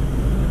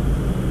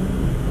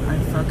 I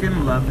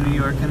fucking love New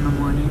York in the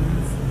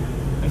mornings.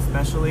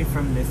 Especially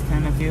from this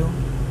kind of view.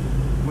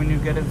 When you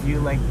get a view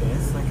like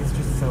this, like, it's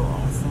just so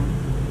awesome.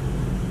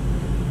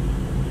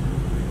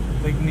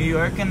 Like, New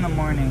York in the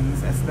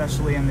mornings,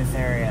 especially in this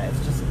area,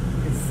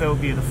 it's so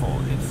beautiful.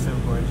 It's so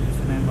gorgeous,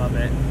 and I love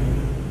it.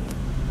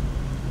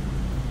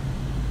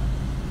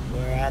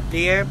 We're at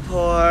the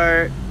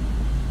airport.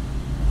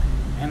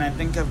 And I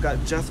think I've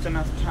got just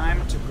enough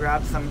time to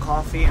grab some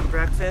coffee and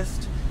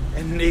breakfast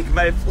and make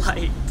my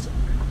flight.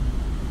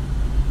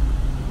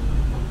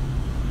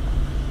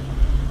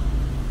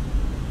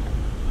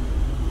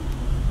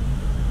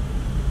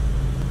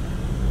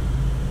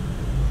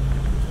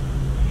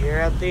 Here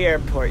at the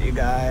airport, you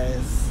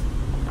guys.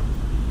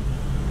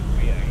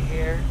 We are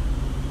here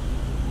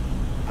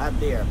at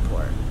the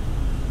airport.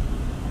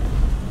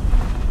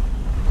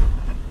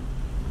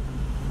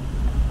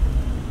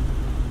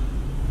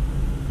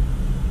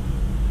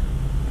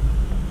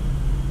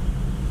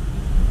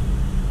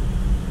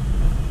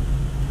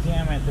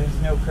 Damn it,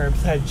 there's no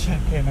curbside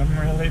check-in. I'm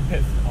really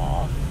pissed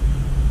off.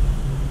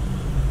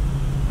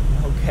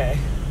 Okay.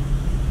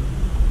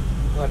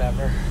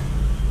 Whatever.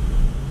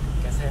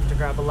 Guess I have to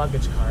grab a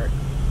luggage cart.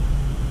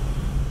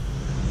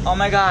 Oh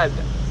my god.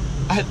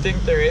 I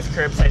think there is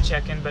curbside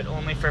check-in, but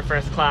only for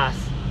first class.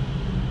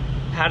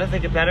 How does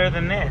it get better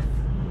than this?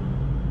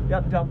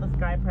 Yep, Delta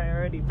Sky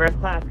Priority. First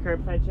class,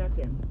 curbside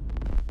check-in.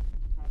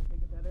 How does it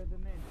get better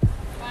than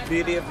this?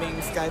 Beauty of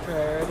being Sky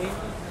Priority.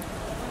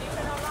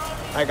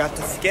 I got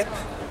to skip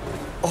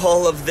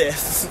all of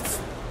this.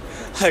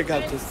 I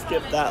got to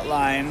skip that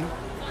line.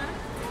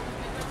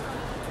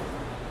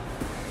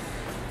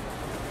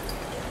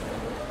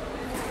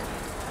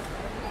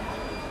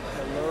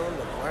 Hello,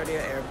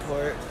 LaGuardia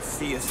Airport.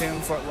 See you soon,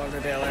 Fort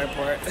Lauderdale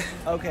Airport.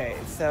 Okay,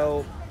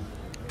 so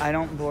I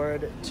don't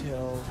board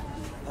till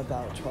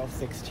about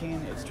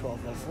 12:16. It's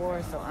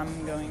 12:04, so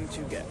I'm going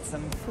to get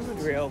some food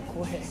real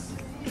quick.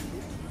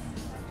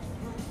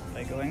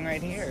 By going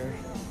right here.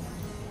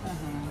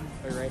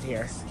 Or right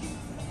here.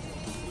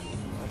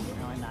 Doesn't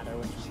really matter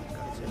which one I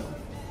go to.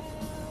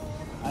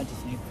 I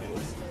just need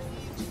food.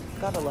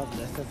 Gotta love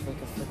this. It's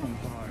like a freaking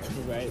bar,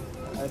 right?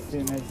 As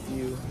soon as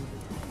you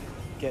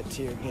get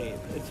to your gate.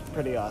 It's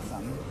pretty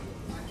awesome.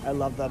 I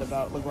love that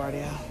about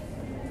LaGuardia.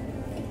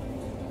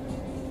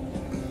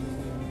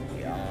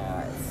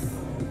 Yes.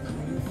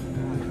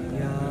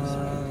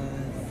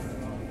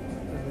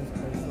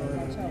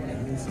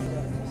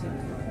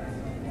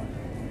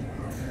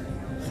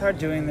 It's hard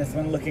doing this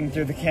when looking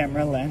through the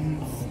camera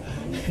lens.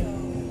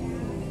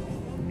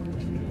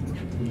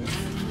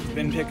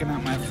 Been picking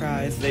up my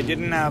fries. They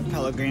didn't have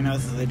Pellegrino,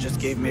 so they just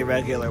gave me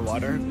regular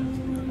water.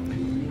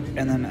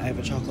 And then I have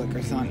a chocolate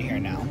croissant here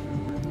now.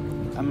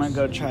 I'm gonna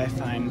go try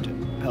find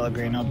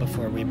Pellegrino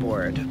before we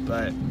board,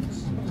 but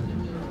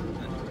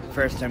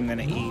first I'm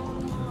gonna eat.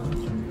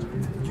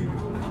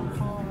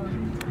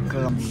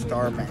 Because I'm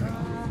starving.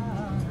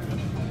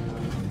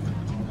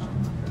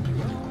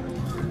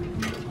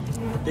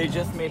 They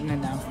just made an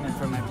announcement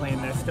for my plane.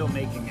 They're still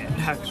making it,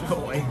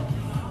 actually.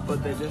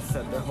 But they just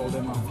said they're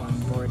holding off on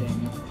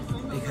boarding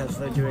because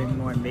they're doing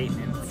more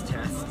maintenance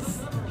tests.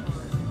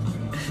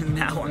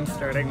 Now I'm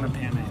starting to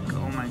panic.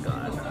 Oh my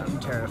god, I'm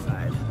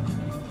terrified.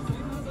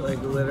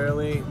 Like,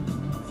 literally,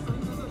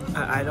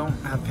 I don't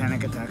have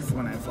panic attacks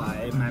when I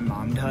fly. My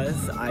mom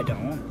does. I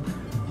don't.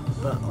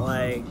 But,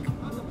 like,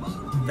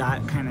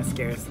 that kind of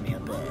scares me a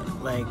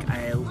bit. Like,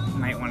 I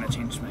might want to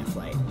change my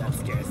flight. That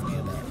scares me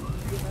a bit.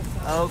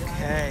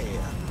 Okay,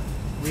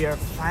 we are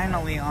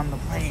finally on the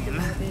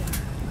plane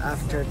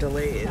after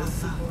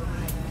delays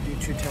due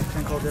to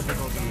technical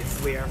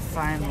difficulties. We are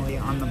finally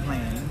on the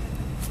plane.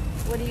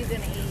 What are you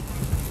gonna eat?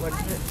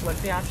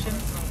 What's the option?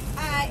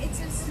 It's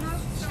a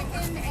smoked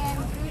chicken and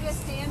Gouda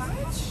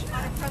sandwich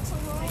on a pretzel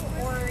roll,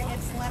 or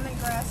it's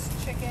lemongrass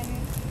chicken,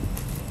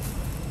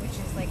 which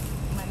is like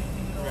lemon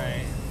noodle.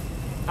 Right.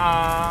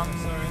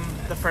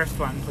 The first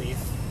one,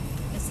 please.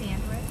 The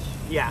sandwich?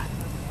 Yeah.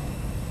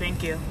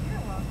 Thank you.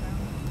 You're welcome.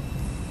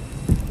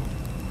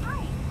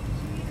 Hi.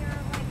 Either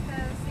like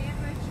the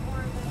sandwich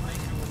or the...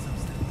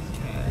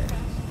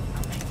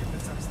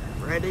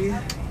 Ready?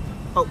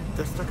 Oh,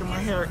 they're stuck in my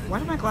hair.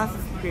 Why are my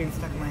glasses being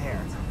stuck in my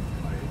hair?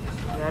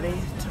 Ready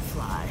to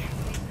fly.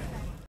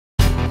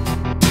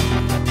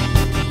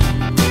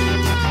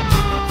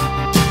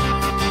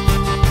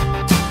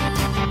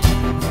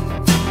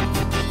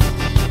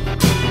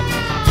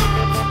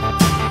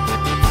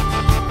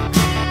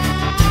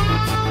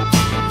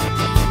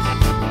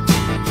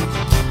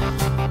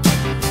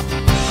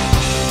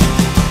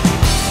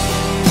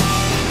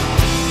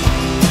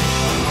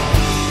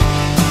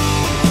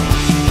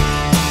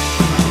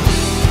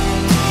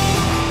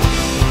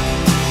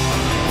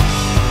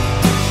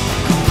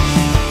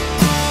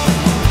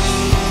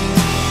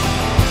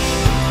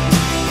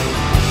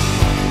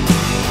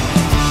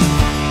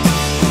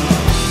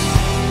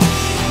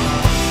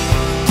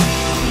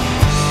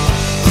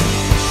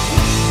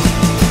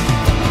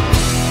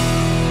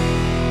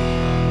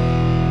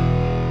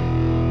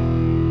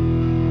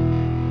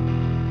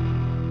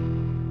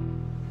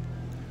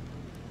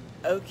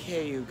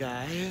 Okay, you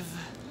guys,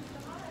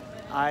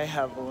 I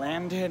have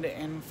landed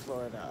in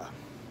Florida.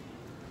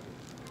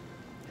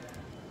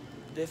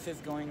 This is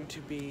going to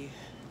be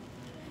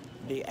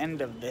the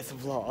end of this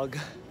vlog.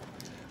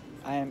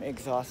 I am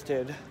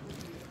exhausted.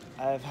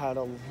 I've had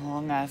a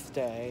long-ass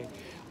day.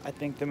 I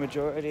think the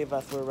majority of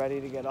us were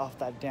ready to get off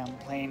that damn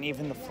plane.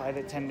 Even the flight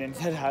attendants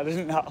had had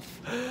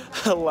enough.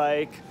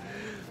 Like,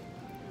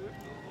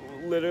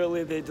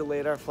 literally they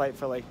delayed our flight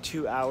for like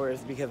 2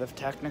 hours because of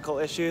technical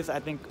issues. I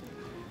think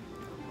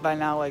by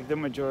now, like, the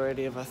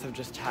majority of us have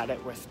just had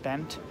it, we're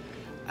spent.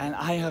 And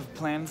I have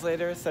plans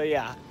later, so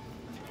yeah.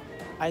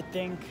 I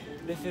think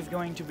this is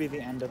going to be the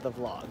end of the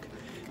vlog.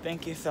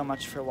 Thank you so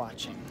much for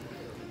watching.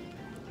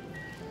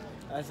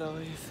 As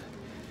always,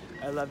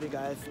 I love you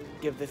guys.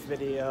 Give this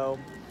video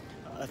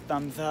a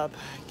thumbs up,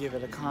 give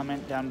it a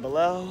comment down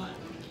below,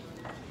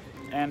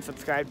 and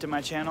subscribe to my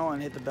channel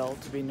and hit the bell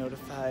to be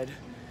notified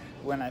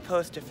when I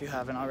post if you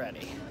haven't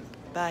already.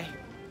 Bye.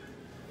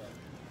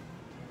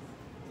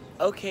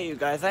 Okay, you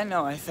guys, I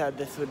know I said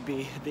this would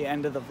be the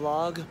end of the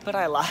vlog, but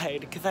I lied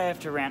because I have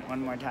to rant one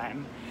more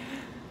time.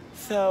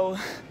 So,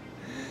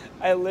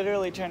 I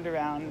literally turned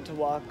around to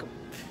walk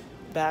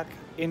back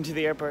into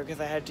the airport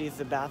because I had to use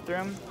the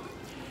bathroom.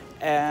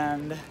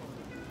 And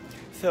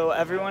so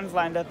everyone's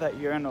lined up at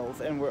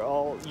urinals and we're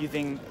all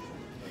using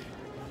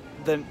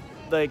the,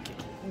 like,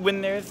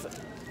 when there's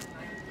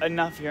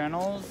enough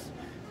urinals,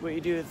 what you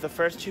do is the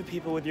first 2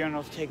 people with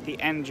urinals take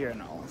the end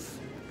urinals.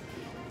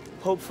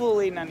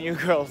 Hopefully none of you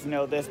girls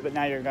know this, but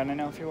now you're gonna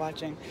know if you're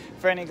watching.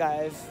 For any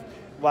guys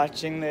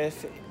watching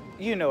this,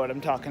 you know what I'm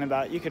talking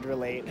about, you could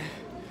relate.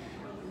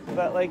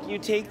 But like, you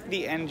take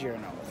the end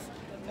urinals,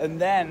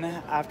 and then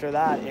after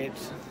that,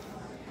 it's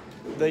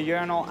the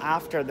urinal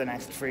after the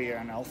next free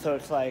urinal. So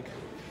it's like,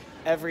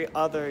 every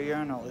other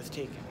urinal is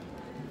taken.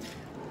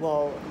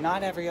 Well,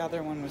 not every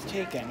other one was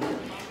taken,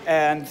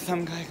 and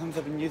some guy comes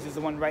up and uses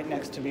the one right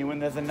next to me when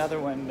there's another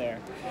one there.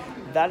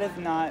 That is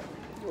not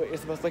what you're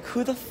supposed to, like,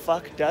 who the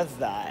fuck does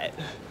that?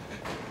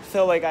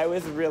 So like, I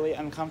was really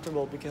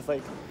uncomfortable because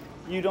like,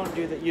 you don't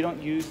do that, you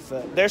don't use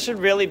the, there should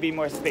really be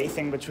more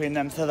spacing between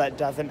them so that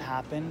doesn't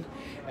happen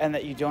and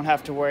that you don't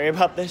have to worry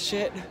about this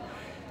shit.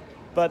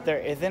 But there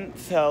isn't,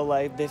 so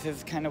like, this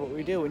is kind of what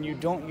we do, and you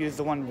don't use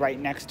the one right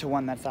next to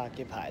one that's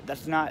occupied.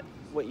 That's not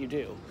what you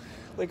do.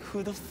 Like,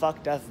 who the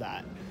fuck does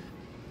that?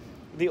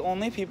 The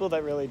only people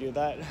that really do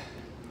that,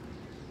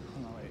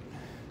 hold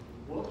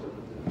on,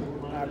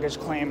 wait. Baggage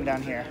claim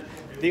down here.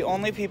 The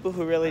only people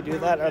who really do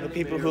that are the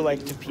people who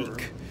like to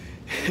peek.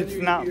 It's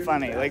not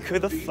funny. Like, who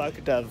the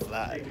fuck does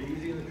that?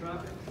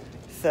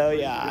 So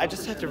yeah, I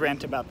just had to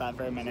rant about that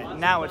for a minute.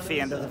 Now it's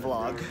the end of the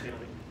vlog.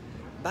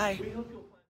 Bye.